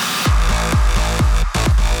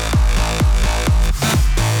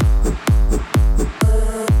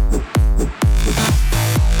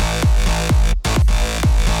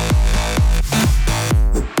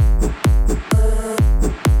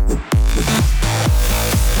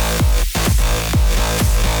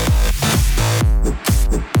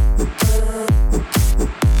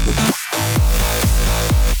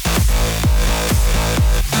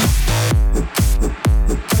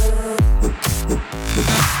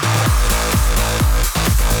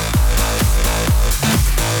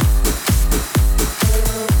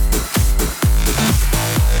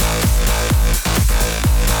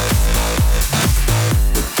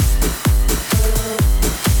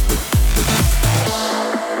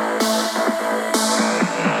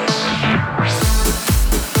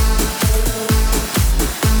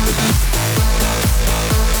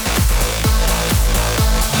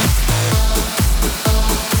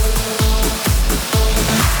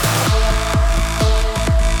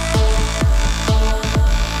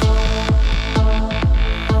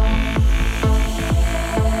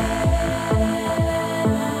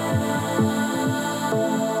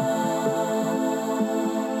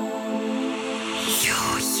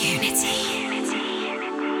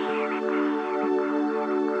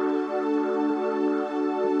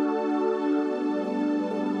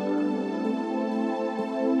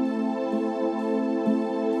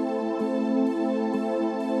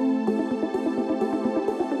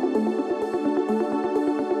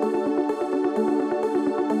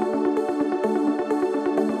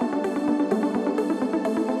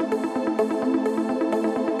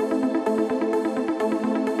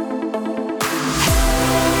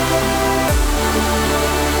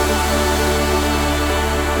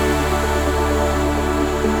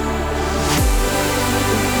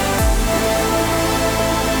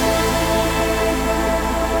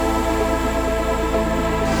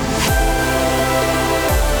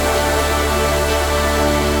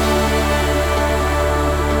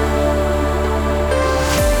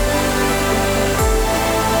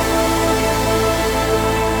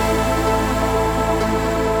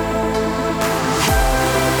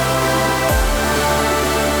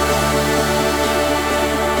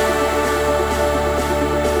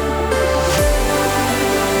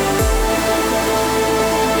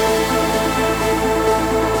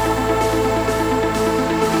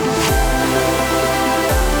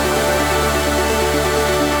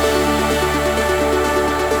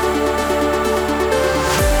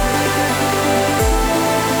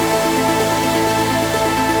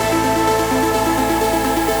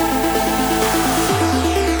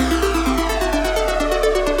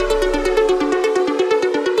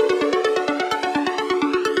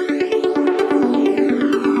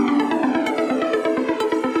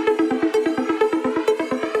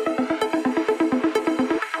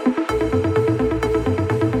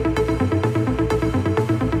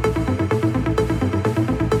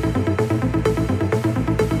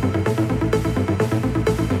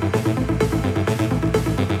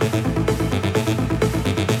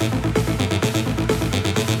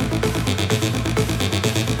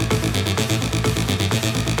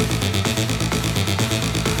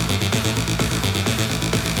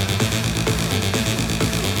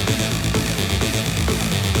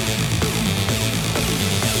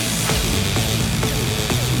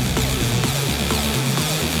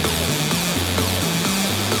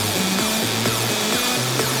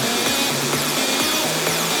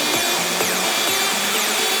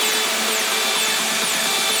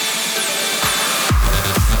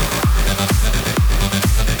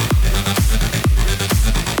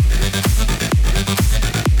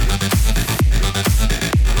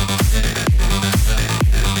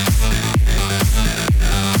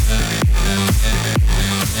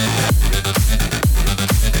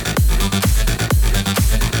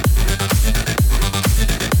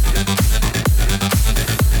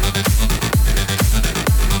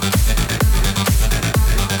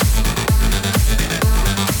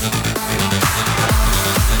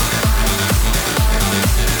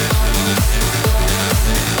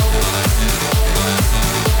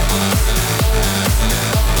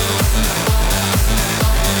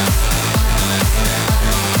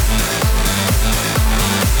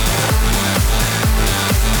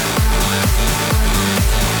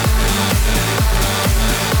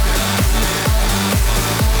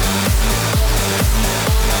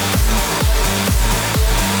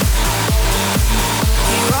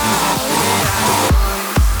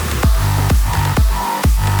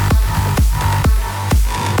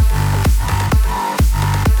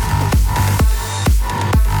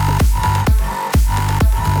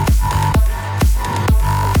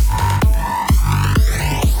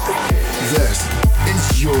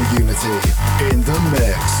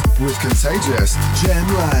 Contagious Jem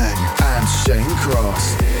Lang and Shane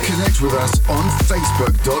Cross. Connect with us on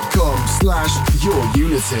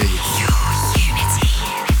facebook.com/yourunity.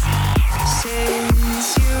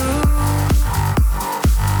 Since you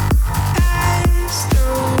passed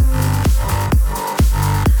through,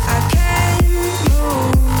 I can't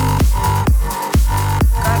move.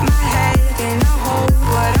 Got my head in a hole,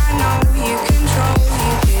 but I know you control.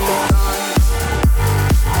 You've been gone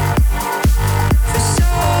for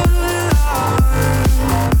so long.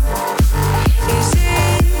 Is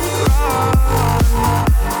it wrong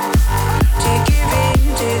to give in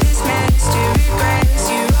to this mess, to regress?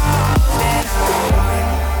 You all that I want.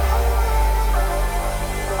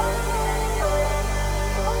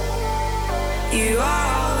 You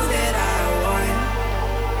all that I want.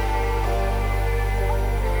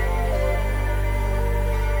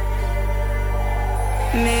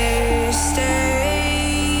 Mistakes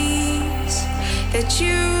that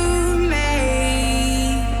you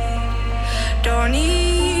made don't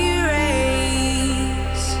erase.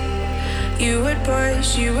 You would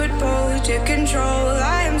push, you would pull to control.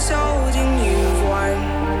 I am sold and you've won.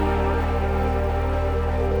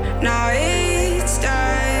 Now it's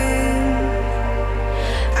done.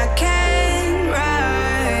 I can't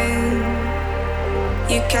run.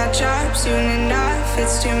 You catch up soon enough.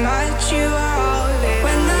 It's too much. You are all there.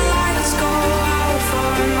 When the lights go out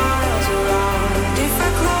for miles around, if I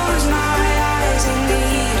close my eyes in the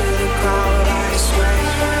heat of the crowd, I swear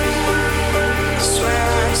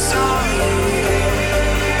I saw you there.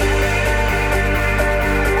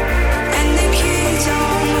 And the kids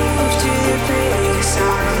all move to the pretty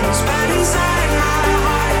sounds, but inside my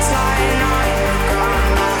heart's lying on the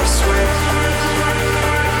ground. I swear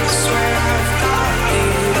I've got you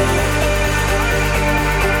there.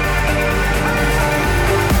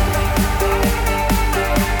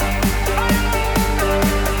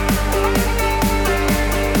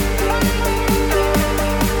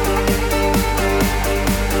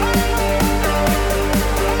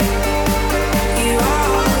 You are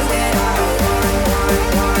all that I You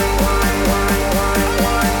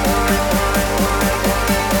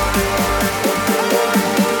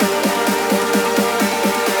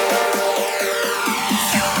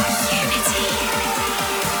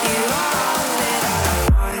are all that I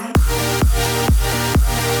want.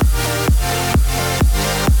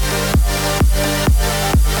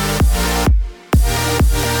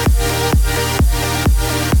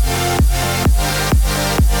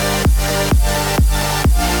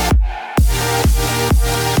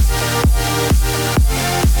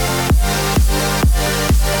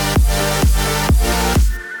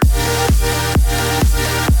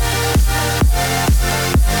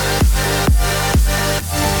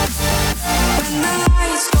 When the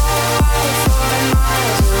lights go out for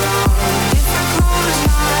miles around, if I close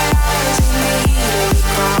my eyes in the heat of the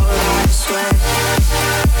crowd, I swear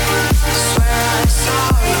I saw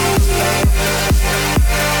you there.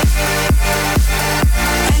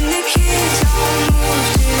 And the kids all move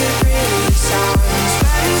to the pretty sounds,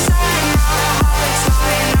 but inside my heart's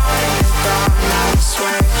lying on the ground. I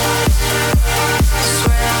swear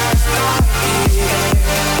I've got you there.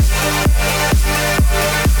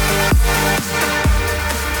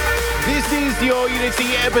 This is Your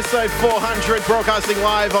Unity, episode 400, broadcasting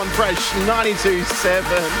live on Fresh 92.7.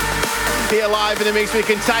 Here live in the mix with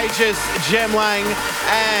Contagious Jem Lang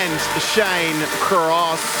and Shane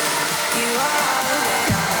Cross.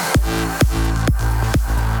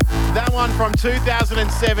 That one from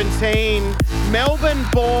 2017,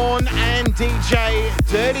 Melbourne-born and DJ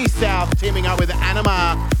Dirty South teaming up with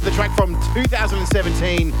ANIMA. The track from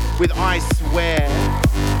 2017 with I Swear.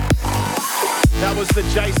 That was the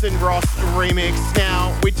Jason Ross remix.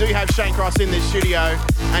 Now, we do have Shane Cross in the studio,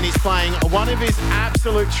 and he's playing one of his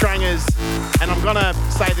absolute trangers. And I'm going to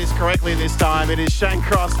say this correctly this time. It is Shane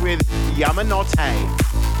Cross with Yamanote.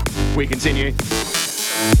 We continue.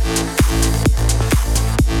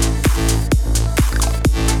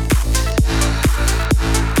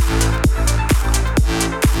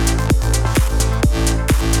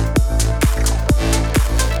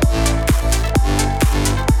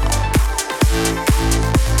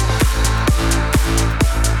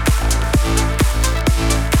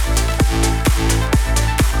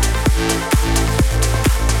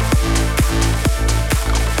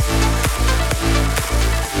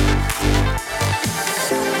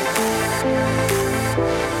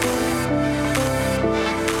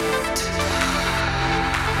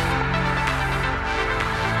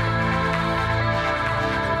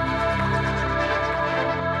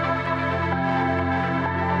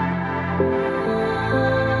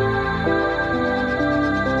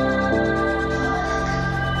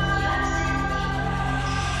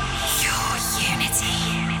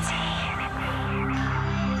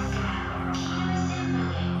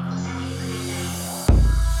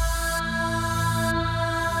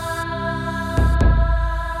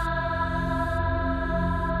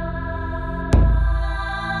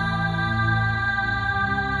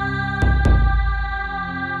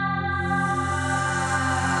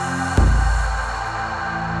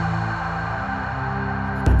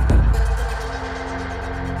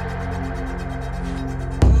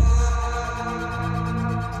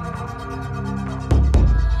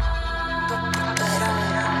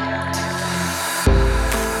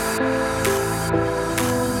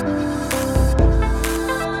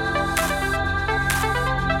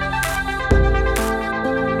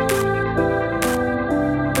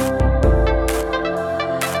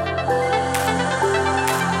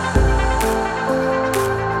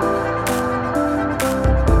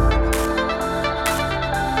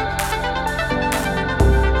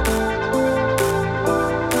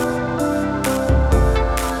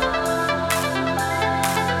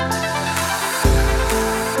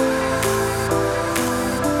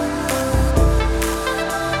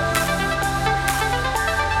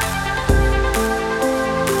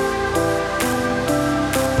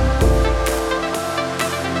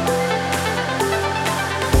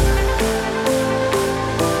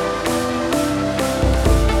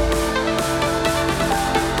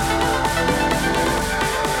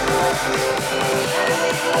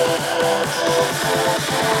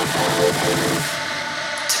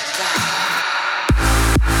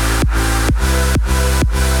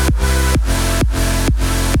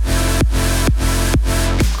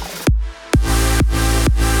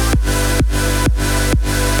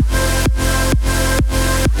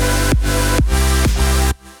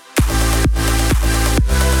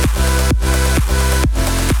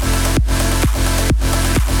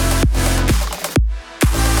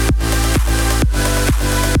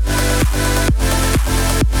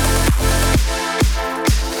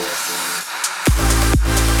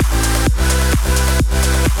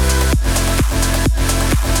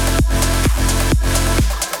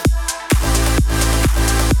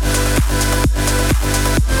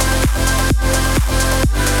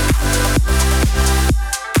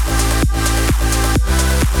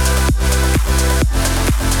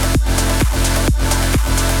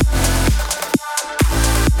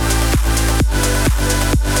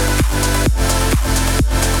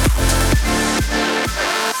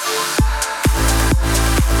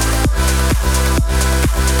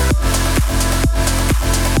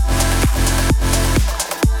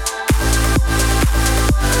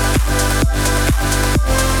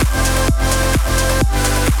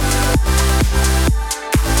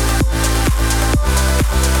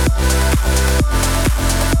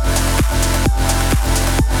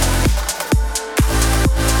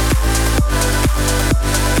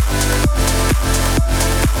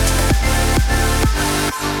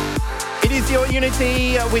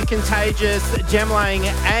 Unity with Contagious, Jem Lang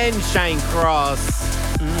and Shane Cross.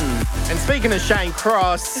 And speaking of Shane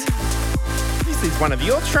Cross, this is one of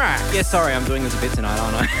your tracks. Yeah, sorry, I'm doing this a bit tonight,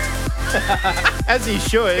 aren't I? As you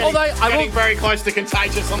should. Although I will. Getting very close to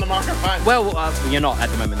Contagious on the microphone. Well, you're not at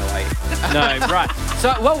the moment, though, are you? No, right.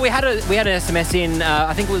 So, well, we had an SMS in.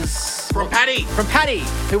 I think it was From Paddy. From Paddy,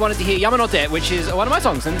 who wanted to hear Yamanote, which is one of my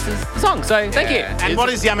songs, and this is the song. So, thank you. And what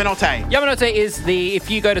is Yamanote? Yamanote is if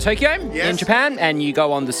you go to Tokyo Yes. in Japan and you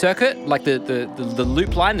go on the circuit, like the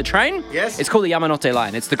loop line, the train. Yes. It's called the Yamanote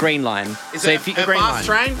line. It's the green line. Is so it if you, a fast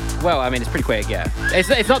train? Well, I mean, it's pretty quick, yeah.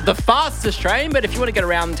 It's not the fastest train, but if you want to get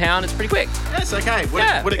around town, it's pretty quick. Yes, okay.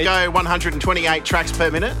 Yeah. Would it go 128 tracks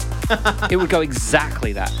per minute? It would go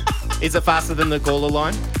exactly that. Is it faster than the Gawler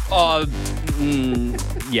line?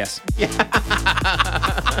 Yes.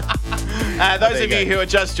 Those of you who are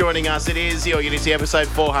just joining us, it is your Unity episode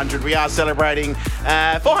 400. We are celebrating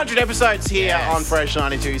 400 episodes here on Fresh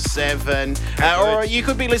 92.7. Or you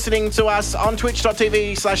could be listening to us on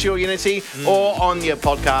twitch.tv/yourunity or on your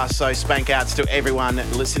podcast. So spank outs to everyone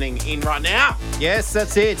listening in right now. Yes,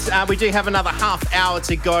 that's it. We do have another half hour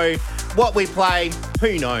to go. What we play,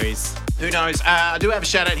 who knows? Who knows? I do have a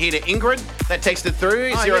shout out here to Ingrid that texted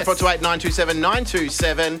through 0428 927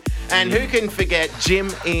 927. And who can forget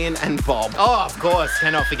Jim, Ian, and Bob? Oh, of course.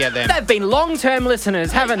 Cannot forget them. They've been long-term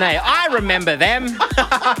listeners, haven't they? I remember them.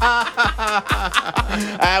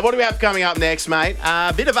 What do we have coming up next, mate?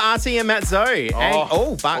 A bit of Arty and Matt Zoe.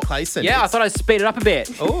 And, Bart Claessen. Yeah, I thought I'd speed it up a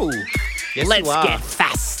bit. Oh, yes, Let's you are. get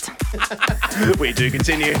fast. We do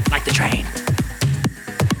continue. Like the train.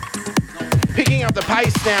 Picking up the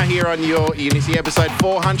pace now here on your Unity episode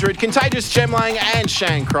 400. Contagious Jem Lang and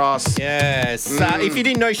Shane Cross. Yes. If you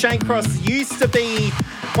didn't know, Shane Cross used to be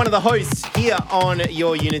one of the hosts here on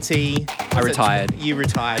your Unity. I retired. You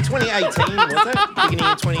retired. 2018, was it? Beginning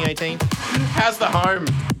of 2018. How's the home,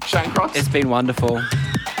 Shane Cross? It's been wonderful.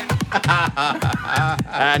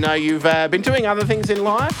 I know you've been doing other things in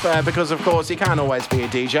life because, of course, you can't always be a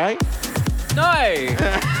DJ. No.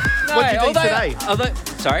 What'd you do today?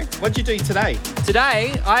 Sorry? What'd you do today?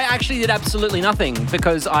 Today, I actually did absolutely nothing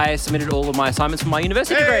because I submitted all of my assignments for my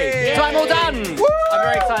university degree. So I'm all done. Woo! I'm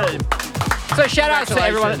very excited. So shout out to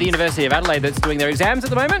everyone at the University of Adelaide that's doing their exams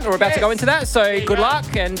at the moment or about to go into that. So good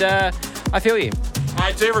luck and I feel you.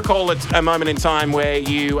 I do recall a moment in time where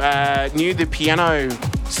you knew the piano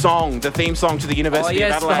song, the theme song to the University of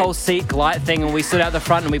yes, Adelaide. the whole Seek Light thing, and we stood out the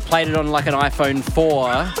front and we played it on like an iPhone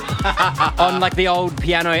 4 on like the old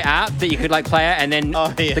piano app that you could like play it, and then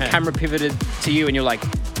the camera pivoted to you and you're like,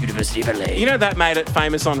 University of Adelaide. You know that made it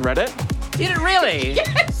famous on Reddit? Did it really?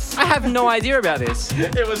 Yes! I have no idea about this.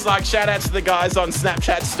 It was like shout out to the guys on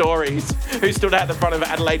Snapchat stories who stood out the front of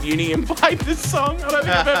Adelaide Uni and played this song. I don't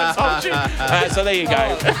think I've ever told you. So there you go.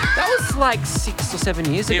 That was like 6 or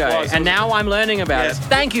 7 years ago. It was. And now I'm learning about it.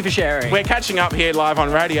 Thank you for sharing. We're catching up here live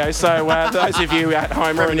on radio, so those of you at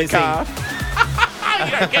home or in the car.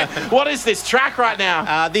 What is this track right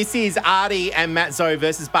now? This is Arty and Matt Zoe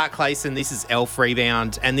versus Bart Claessen. This is Elf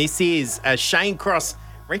Rebound. And this is a Shane Cross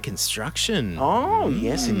reconstruction. Oh,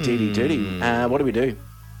 yes, indeedy doody. What do we do?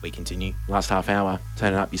 We continue. Last half hour,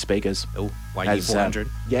 turning up your speakers. Oh, YU 400.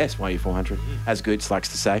 Yes, YU 400. As Goots likes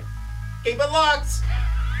to say. Keep it locked.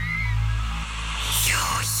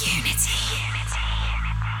 Your Unity.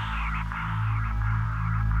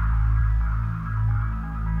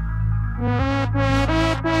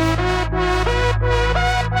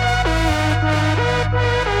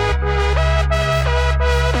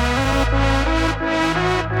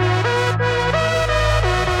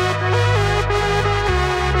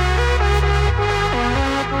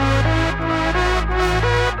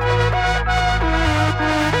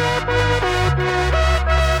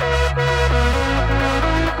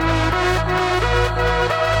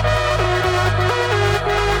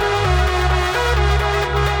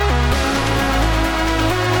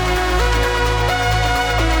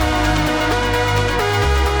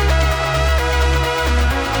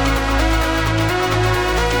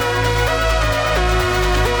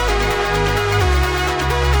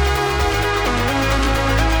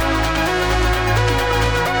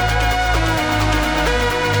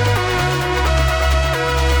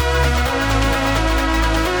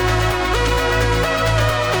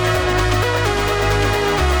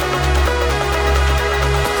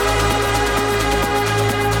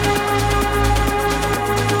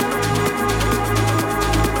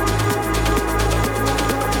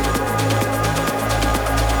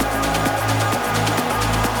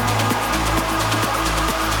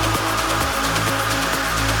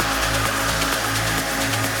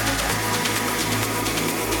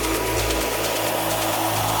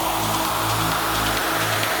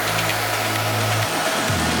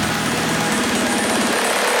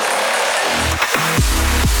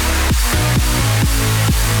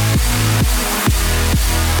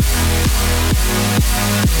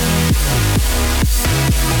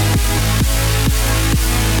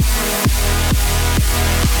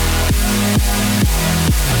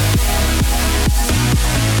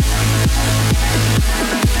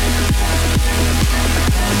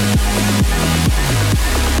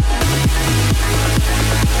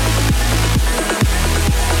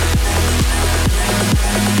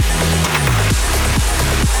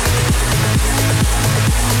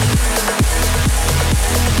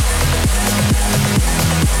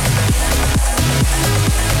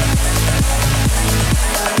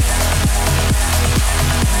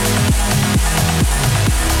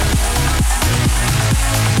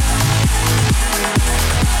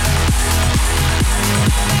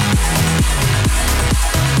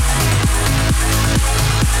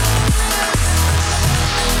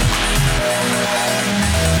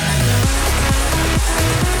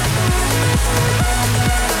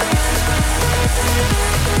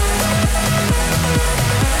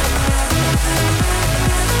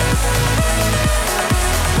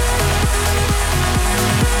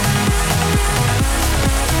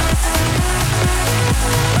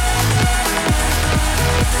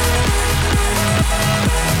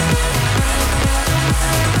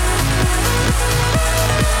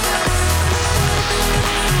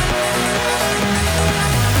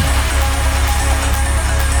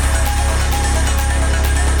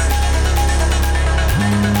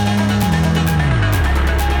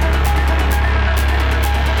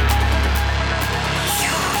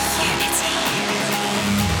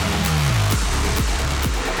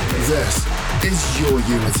 your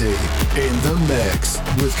unity. In the mix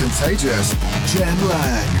with Contagious Jem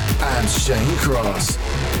Lang and Shane Cross.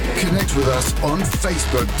 Connect with us on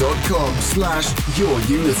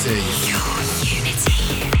facebook.com/yourunity.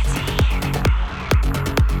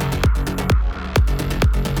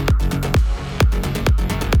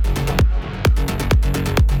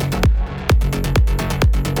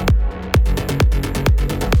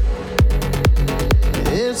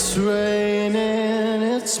 It's raining,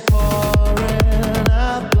 it's pouring,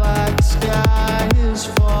 a black sky is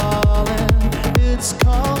falling, it's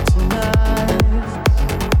cold tonight.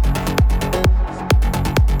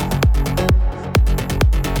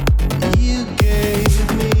 You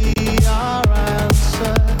gave me your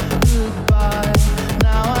answer, goodbye,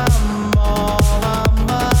 now I'm all on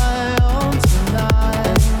my own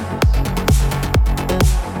tonight.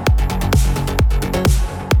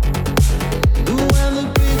 When the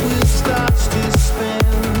big wheel starts to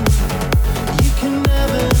spin, you can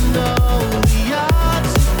never know the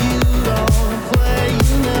odds if you don't play,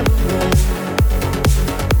 you never win.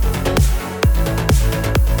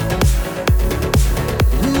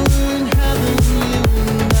 We were in heaven, you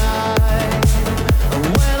and I, and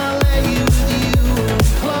when I lay you with you and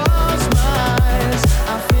close my eyes,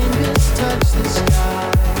 our fingers touch the sky.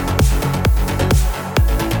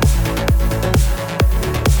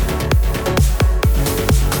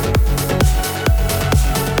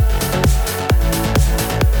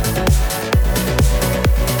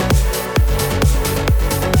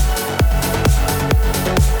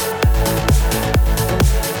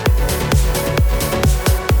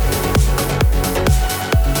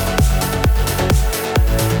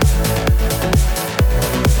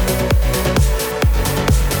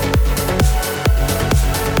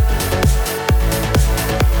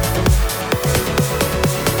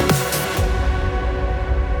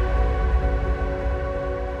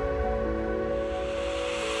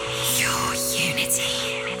 Your unity.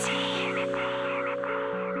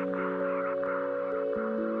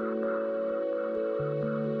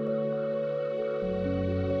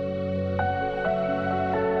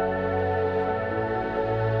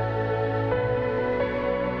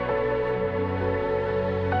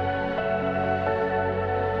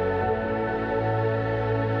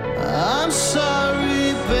 I'm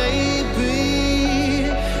sorry,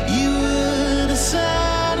 baby. You were the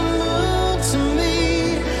sun and moon to me.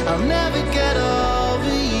 I'll never get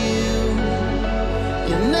over you.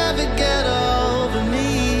 You'll never get over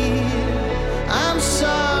me. I'm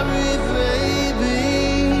sorry, baby.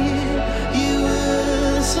 You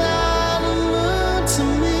were the sun and moon to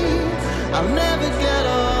me. I'll never get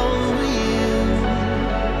over you.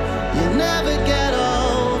 You'll never get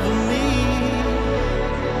over me.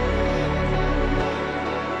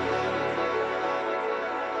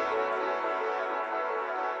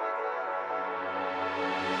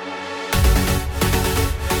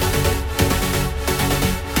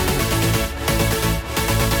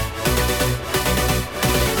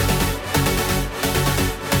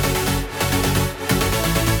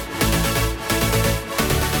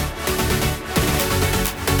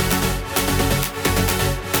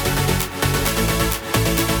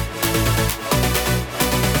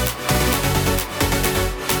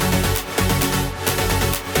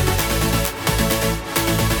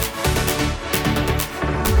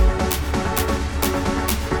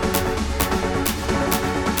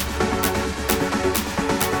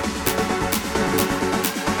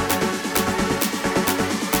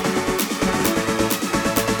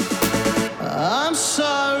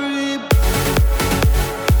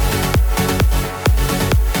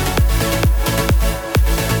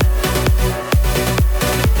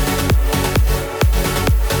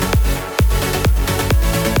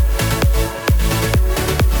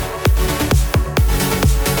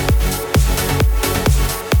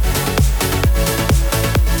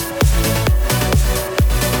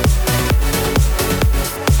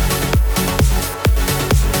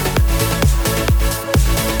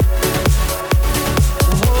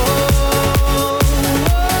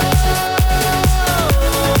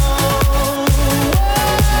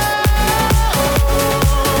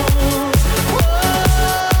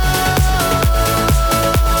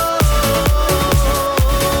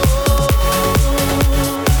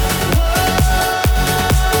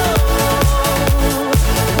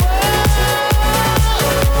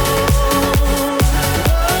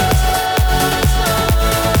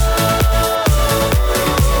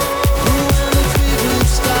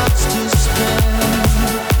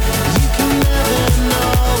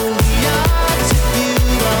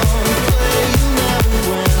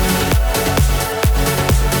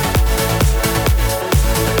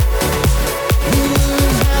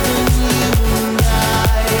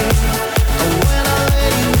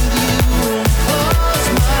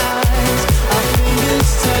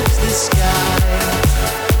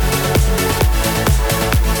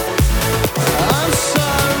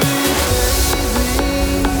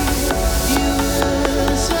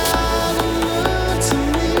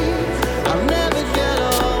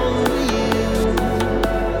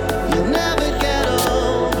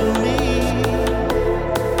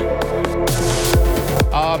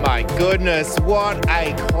 Remix. What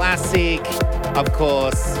a classic. Of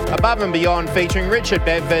course, Above and Beyond featuring Richard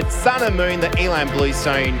Bedford, Sun and Moon, the Ilan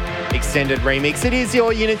Bluestone extended remix. It is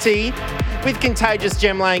your Unity with Contagious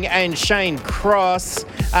Jem Lang and Shane Cross.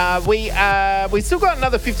 We still got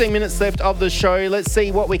another 15 minutes left of the show. Let's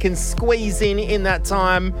see what we can squeeze in that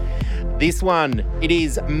time. This one, it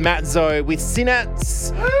is Matzo with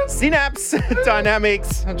Synapse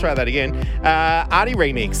Dynamics. I'll try that again. Arty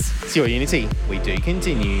remix. It's your Unity. We do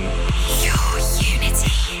continue. Your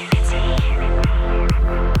Unity.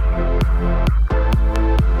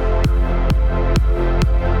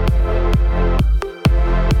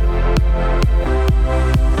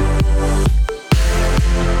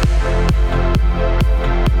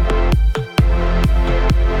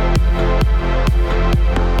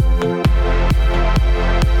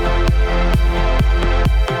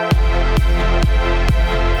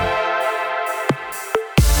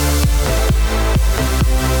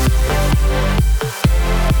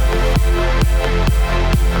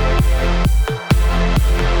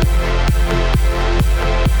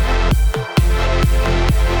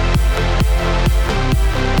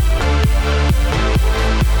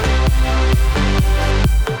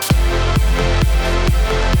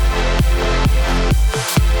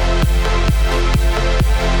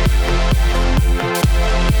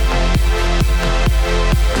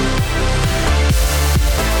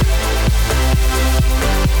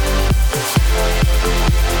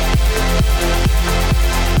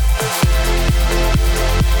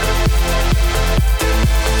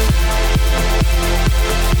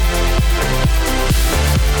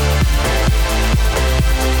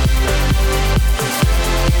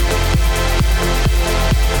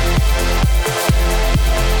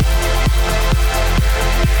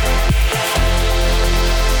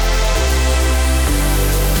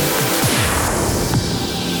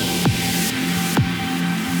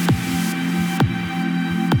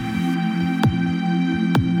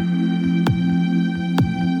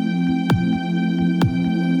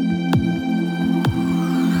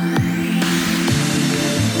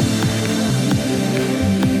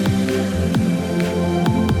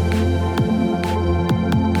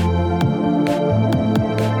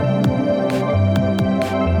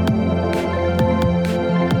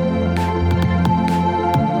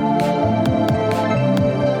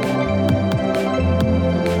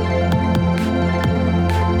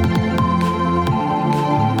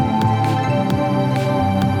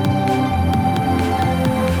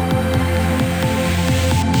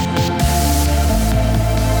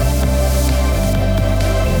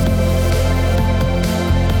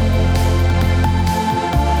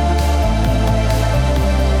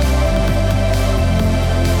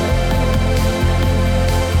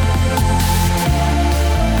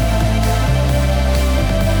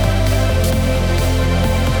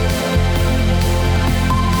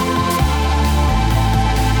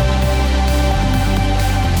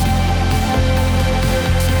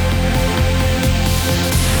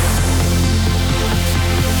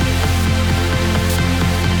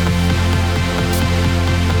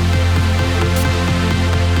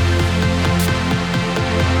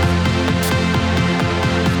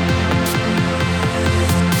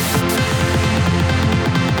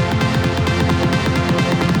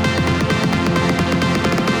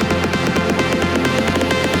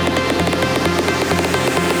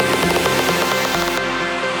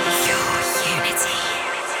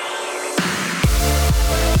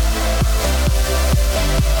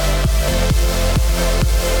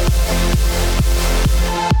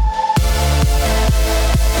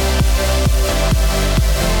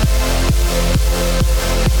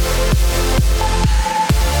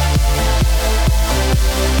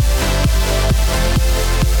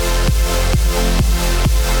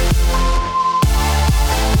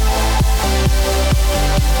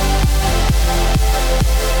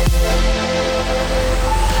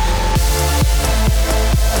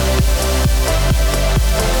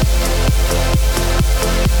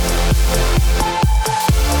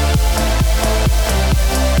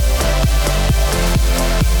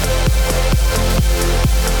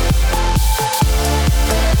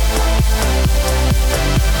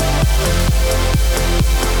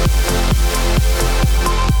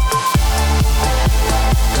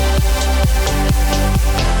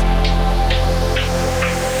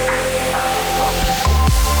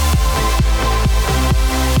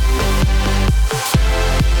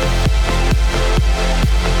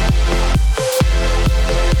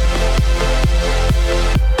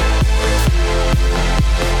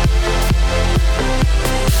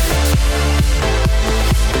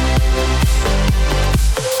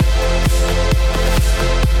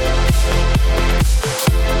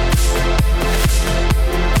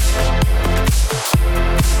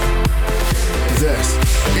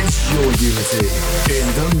 Unity. In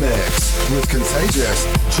the mix with Contagious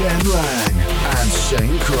Jem Lang and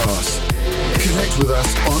Shane Cross. Connect with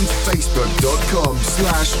us on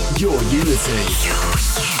facebook.com/YourUnity.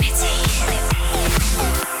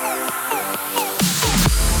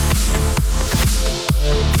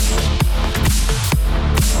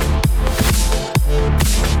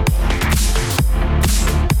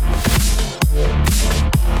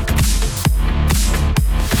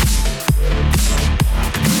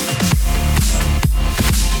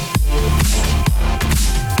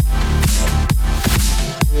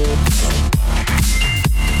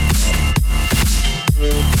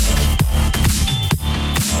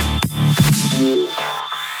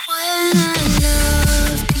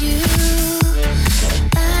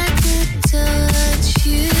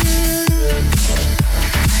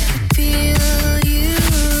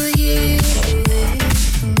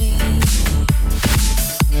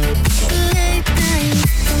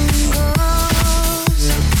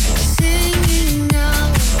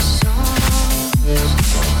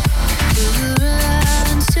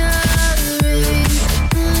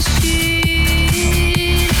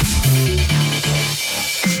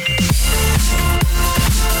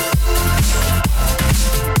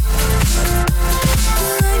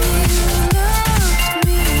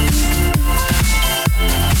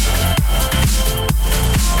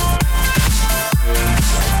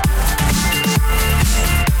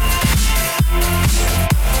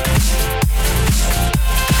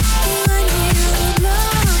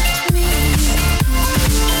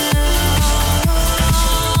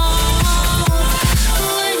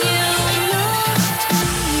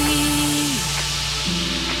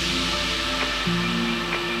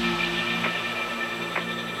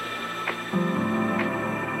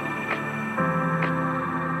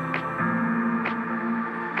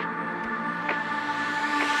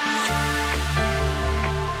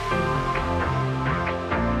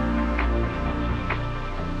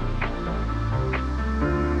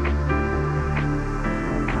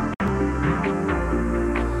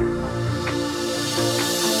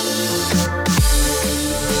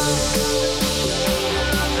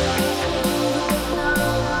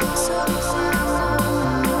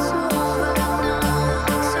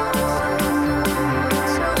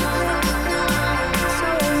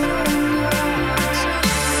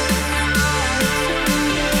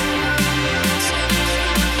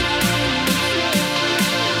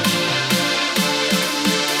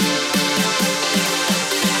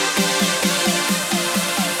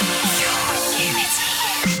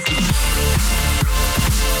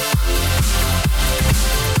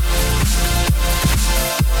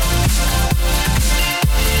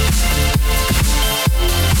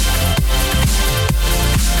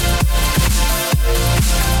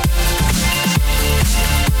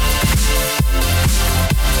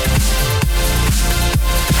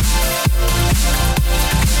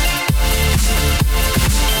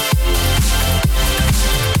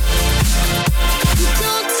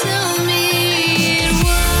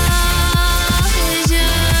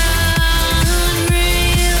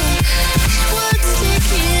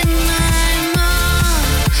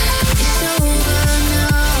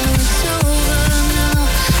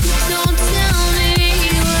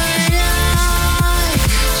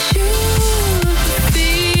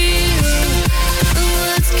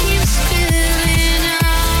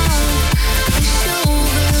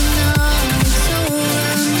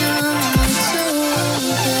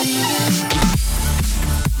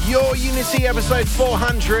 Episode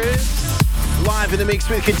 400, live in the mix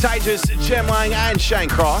with Contagious Jem Lang and Shane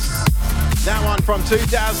Cross. That one from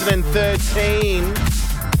 2013.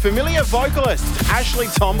 Familiar vocalist Ashley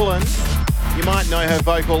Tomberlin. You might know her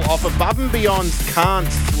vocal off Above and Beyond's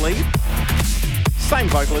Can't Sleep. Same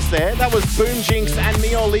vocalist there. That was Boom Jinx and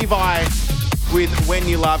Maor Levi with When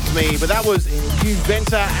You Loved Me. But that was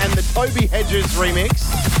Juventa and the Toby Hedges remix.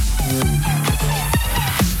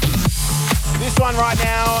 This one right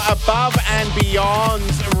now, Above and Beyond,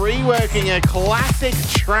 reworking a classic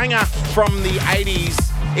tranger from the 80s.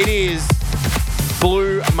 It is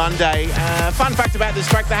Blue Monday. Fun fact about this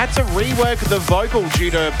track, they had to rework the vocal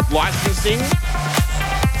due to licensing.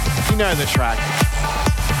 You know the track.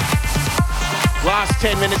 Last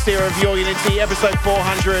 10 minutes here of Your Unity, episode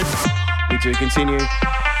 400. We do continue.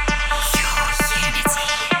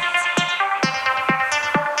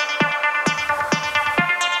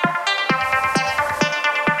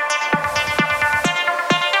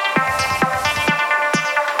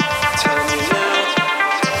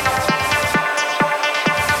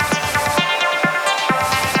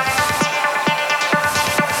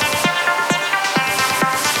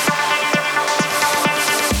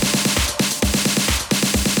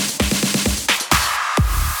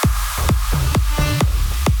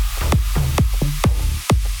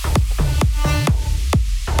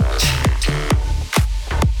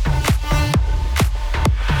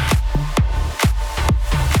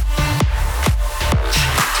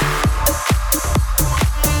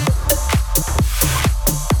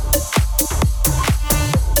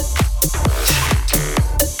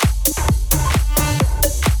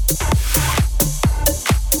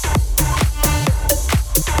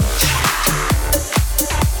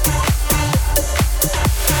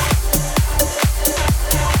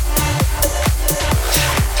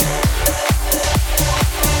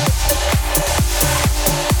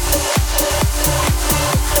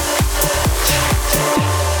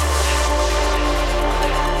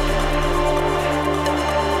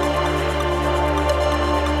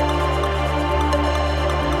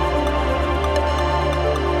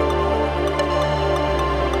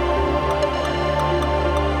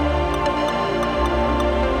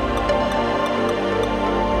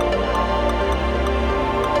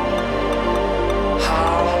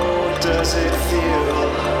 does it feel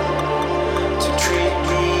to treat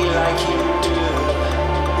me like you do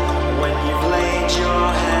when you've laid your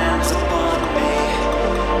hands upon me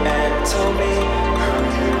and told me who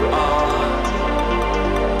you are?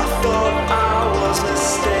 I thought I was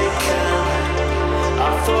mistaken.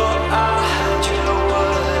 I thought I heard your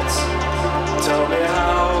words. Tell me,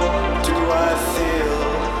 how do I feel?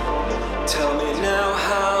 Tell me now,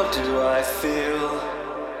 how do I feel?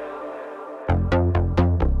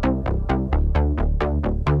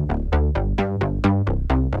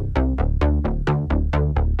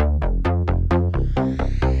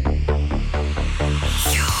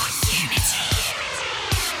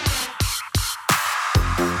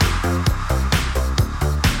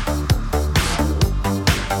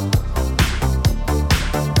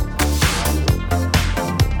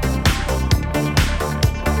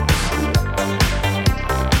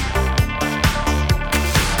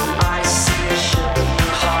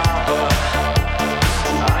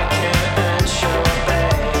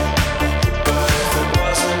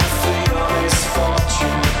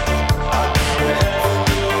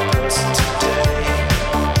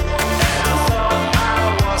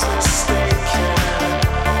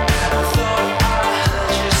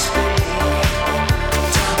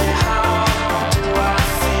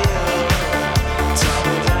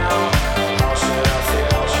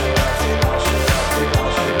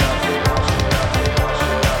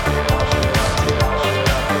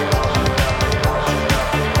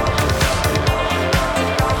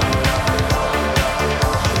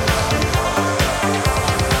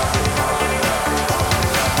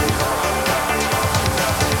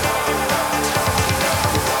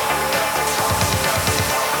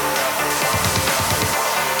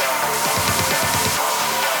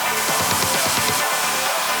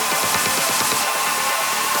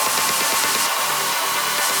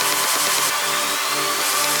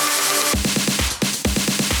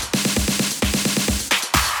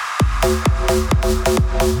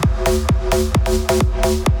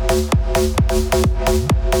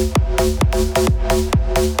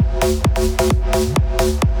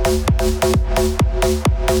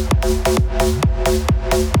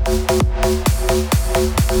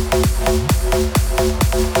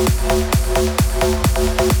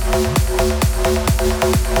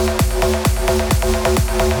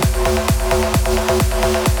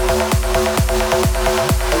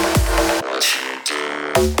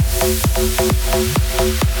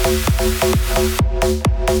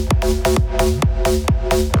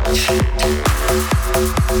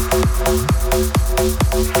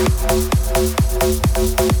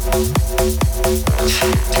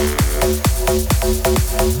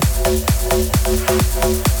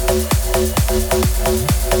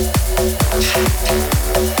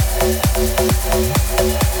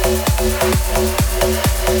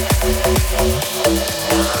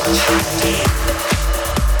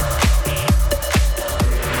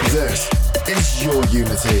 This is your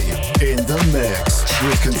Unity in the mix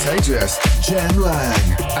with Contagious Jem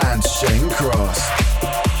Lang and Shane Cross.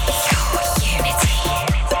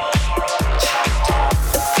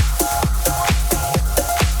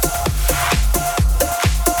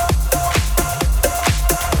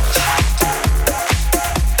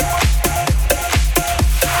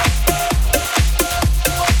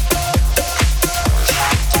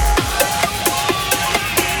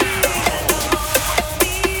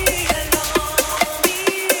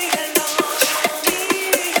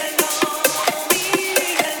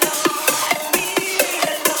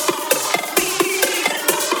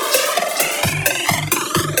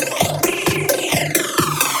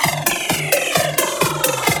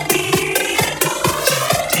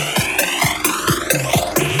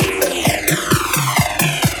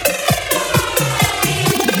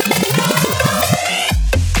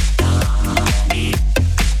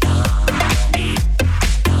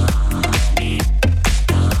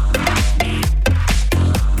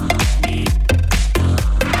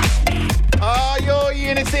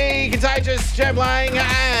 Contagious Jem Lang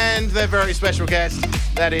and their very special guest,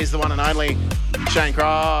 that is the one and only Shane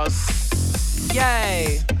Cross.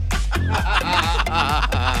 Yay!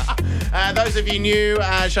 Those of you new,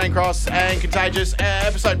 Shane Cross and Contagious,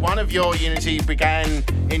 episode 1 of Your Unity began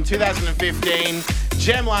in 2015.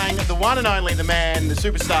 Jem Lang, the one and only, the man, the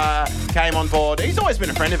superstar, came on board. He's always been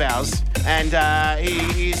a friend of ours, and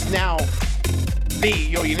he is now the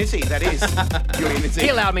Your Unity, that is. Your Unity. He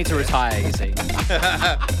allowed me to retire, you see.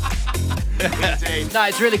 Indeed. No,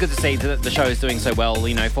 it's really good to see that the show is doing so well.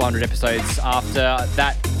 400 episodes after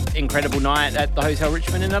that incredible night at the Hotel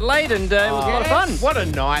Richmond in Adelaide, and it was a lot of fun. What a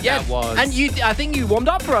night that was. And I think you warmed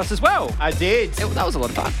up for us as well. I did. That was a lot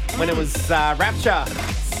of fun. When it was Rapture.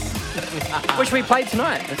 Which we played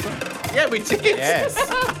tonight. That's right. Yeah, we did. Yes.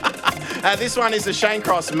 This one is the Shane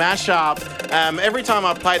Cross mashup. Every time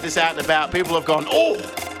I've played this out and about, people have gone, oh.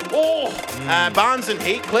 Barnes and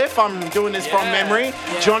Heathcliff, I'm doing this from memory.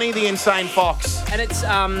 Yeah. Johnny the Insane Fox. And it's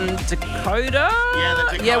Dakota? Yeah, the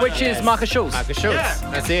Dakota. Yeah, which is Marcus Schultz. Marcus Schultz.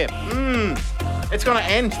 Yeah. That's it. It's going to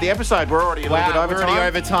end the episode. We're already a little bit over we're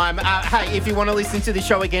already over time. Hey, if you want to listen to the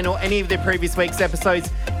show again or any of the previous week's episodes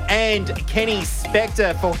and Kenny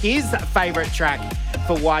Spector for his favourite track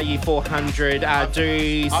for YU400,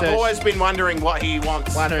 do search. I've always been wondering what he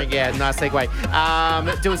wants. Yeah, nice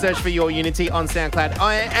segue. Do a search for Your Unity on SoundCloud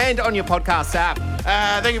and on your podcast app.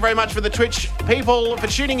 Thank you very much for the Twitch people for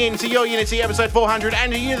tuning in to Your Unity episode 400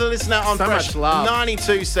 and to you, the listener, on So Fresh much love.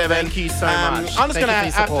 92.7. Thank you so much. I'm just Thank going to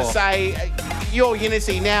you for your have to support. say, Your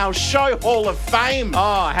Unity now show Hall of Fame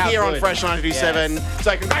how here on good. Fresh 92.7. Yes.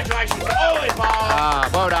 So congratulations to all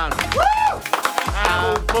involved. Well done.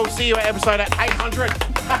 We'll see you at episode 800.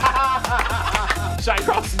 Shane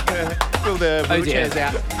Cross. Pull the Oh, dear. wheelchairs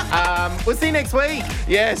out. We'll see you next week.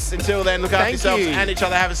 Yes, until then, look after Thank yourselves you. and each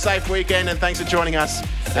other. Have a safe weekend and thanks for joining us.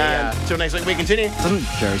 ya. Until next week, we continue. Doesn't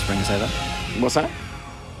Jerry Springer say that? What's that?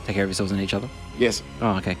 Take care of yourselves and each other? Yes.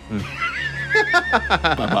 Oh, okay.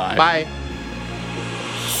 Bye-bye. Bye.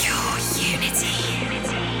 Your Unity.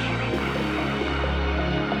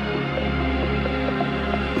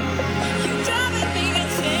 You're driving me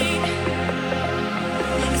insane.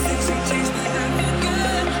 Since you changed my life for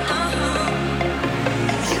good,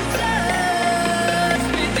 you touch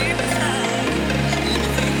me deep inside.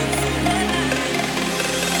 Anything that's in my life.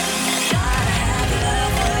 Gotta have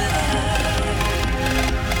love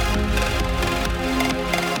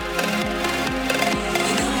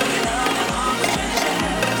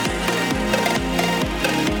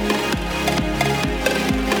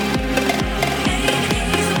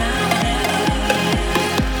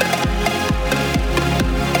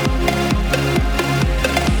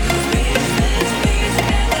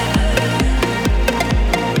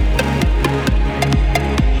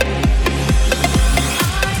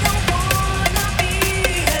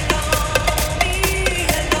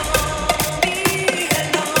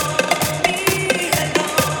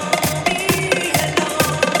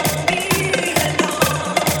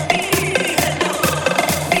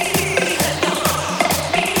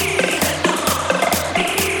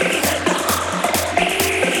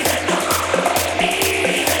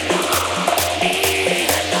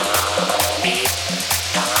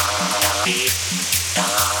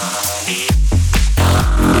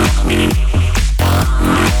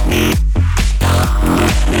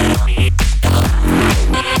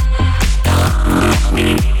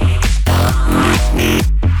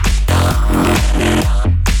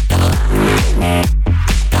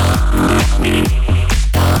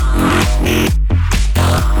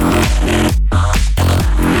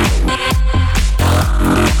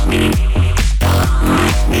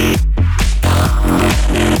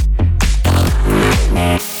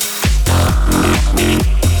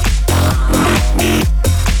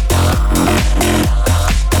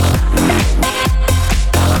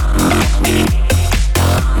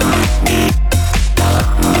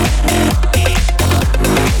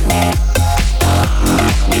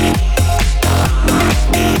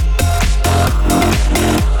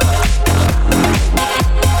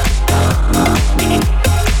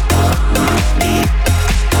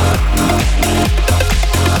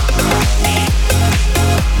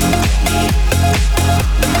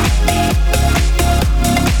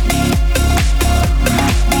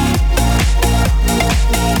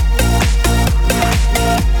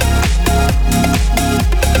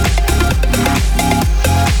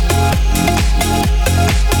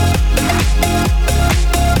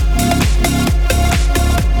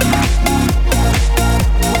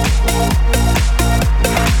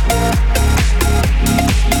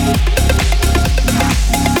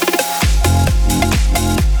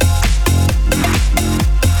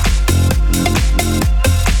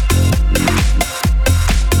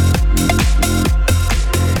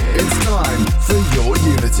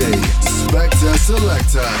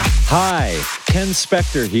Hi, Ken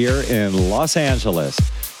Spector here in Los Angeles.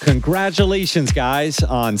 Congratulations, guys,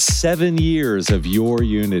 on 7 years of Your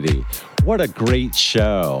Unity. What a great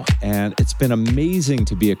show, and it's been amazing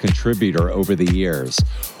to be a contributor over the years.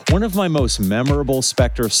 One of my most memorable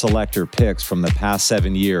Spector Selector picks from the past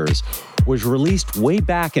 7 years was released way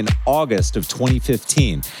back in August of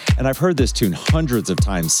 2015, and I've heard this tune hundreds of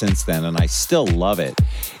times since then, and I still love it.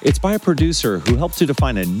 It's by a producer who helped to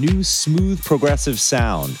define a new smooth progressive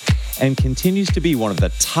sound and continues to be one of the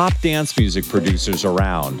top dance music producers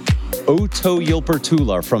around, Otto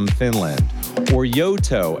Yilpertula from Finland. or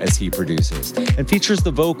Yotto as he produces, and features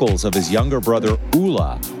the vocals of his younger brother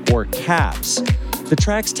Ula, or Caps. The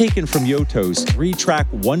track's taken from Yotto's 3-track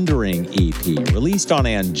Wondering EP, released on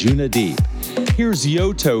Anjuna Deep. Here's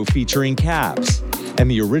Yotto featuring Caps, and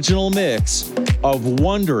the original mix of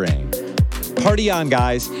Wondering. Party on,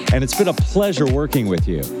 guys, and it's been a pleasure working with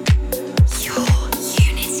you. Spectre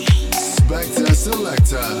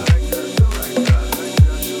Selector.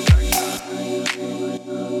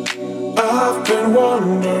 I've been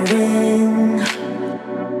wondering,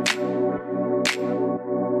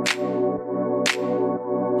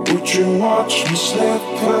 would you watch me slip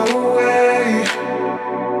away?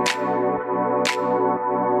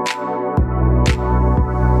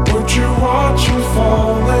 Would you watch me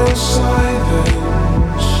fall in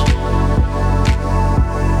silence?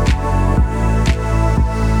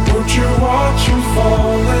 Would you watch me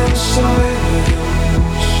fall in silence?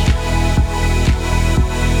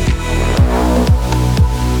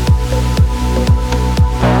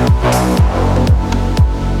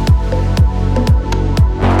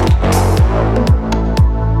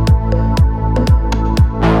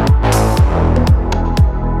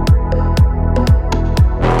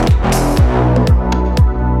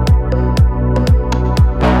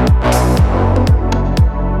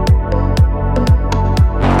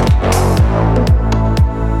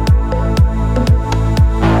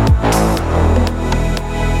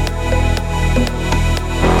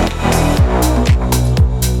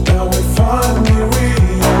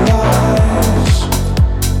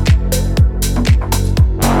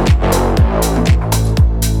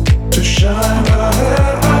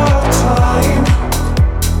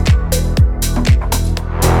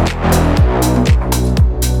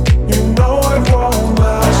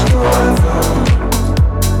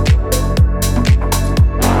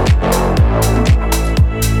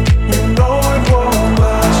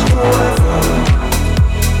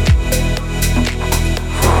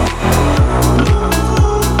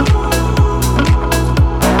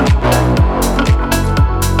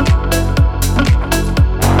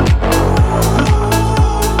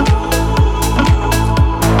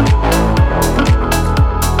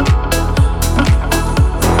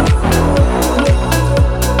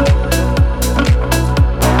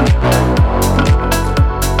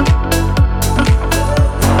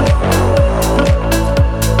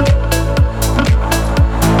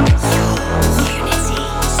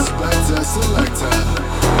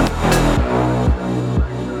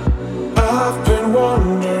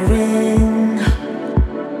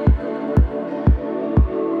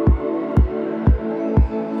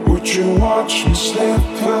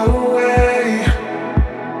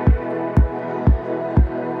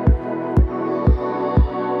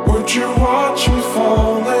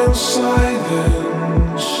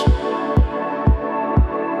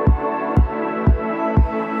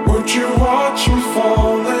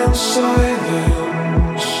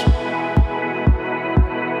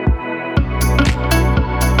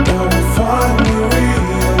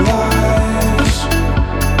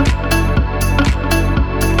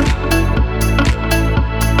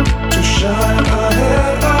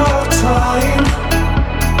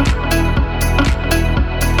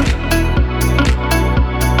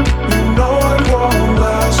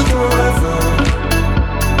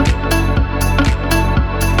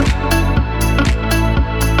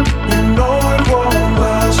 You know it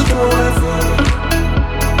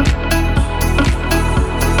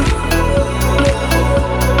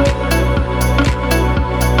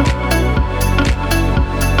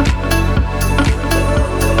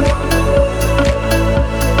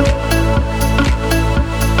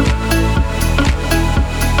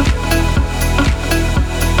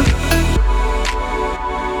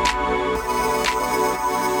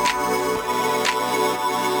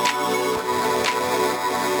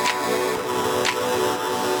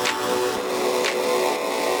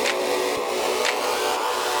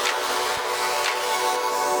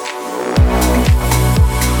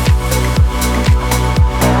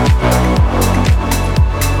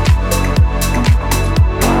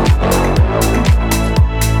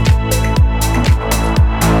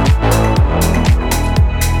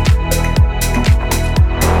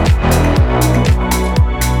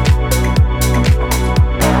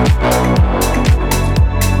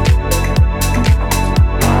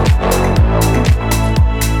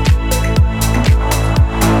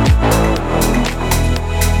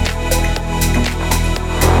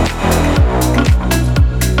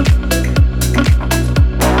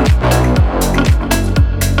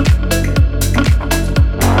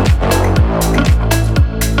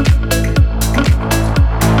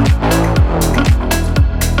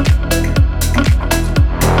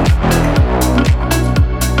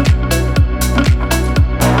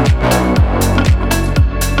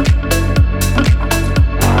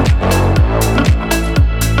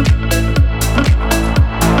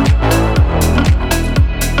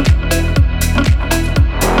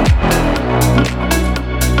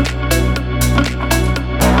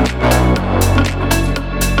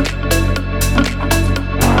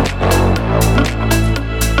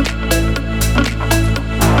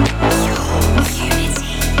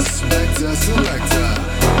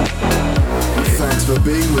for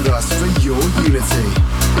being with us for your unity.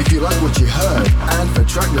 If you like what you heard and for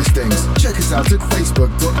track listings, check us out at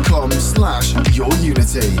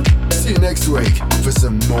facebook.com/yourunity. See you next week for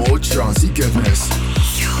some more trancey goodness.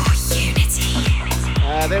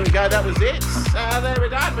 There we go. That was it. There we're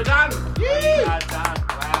done. We're done. Done.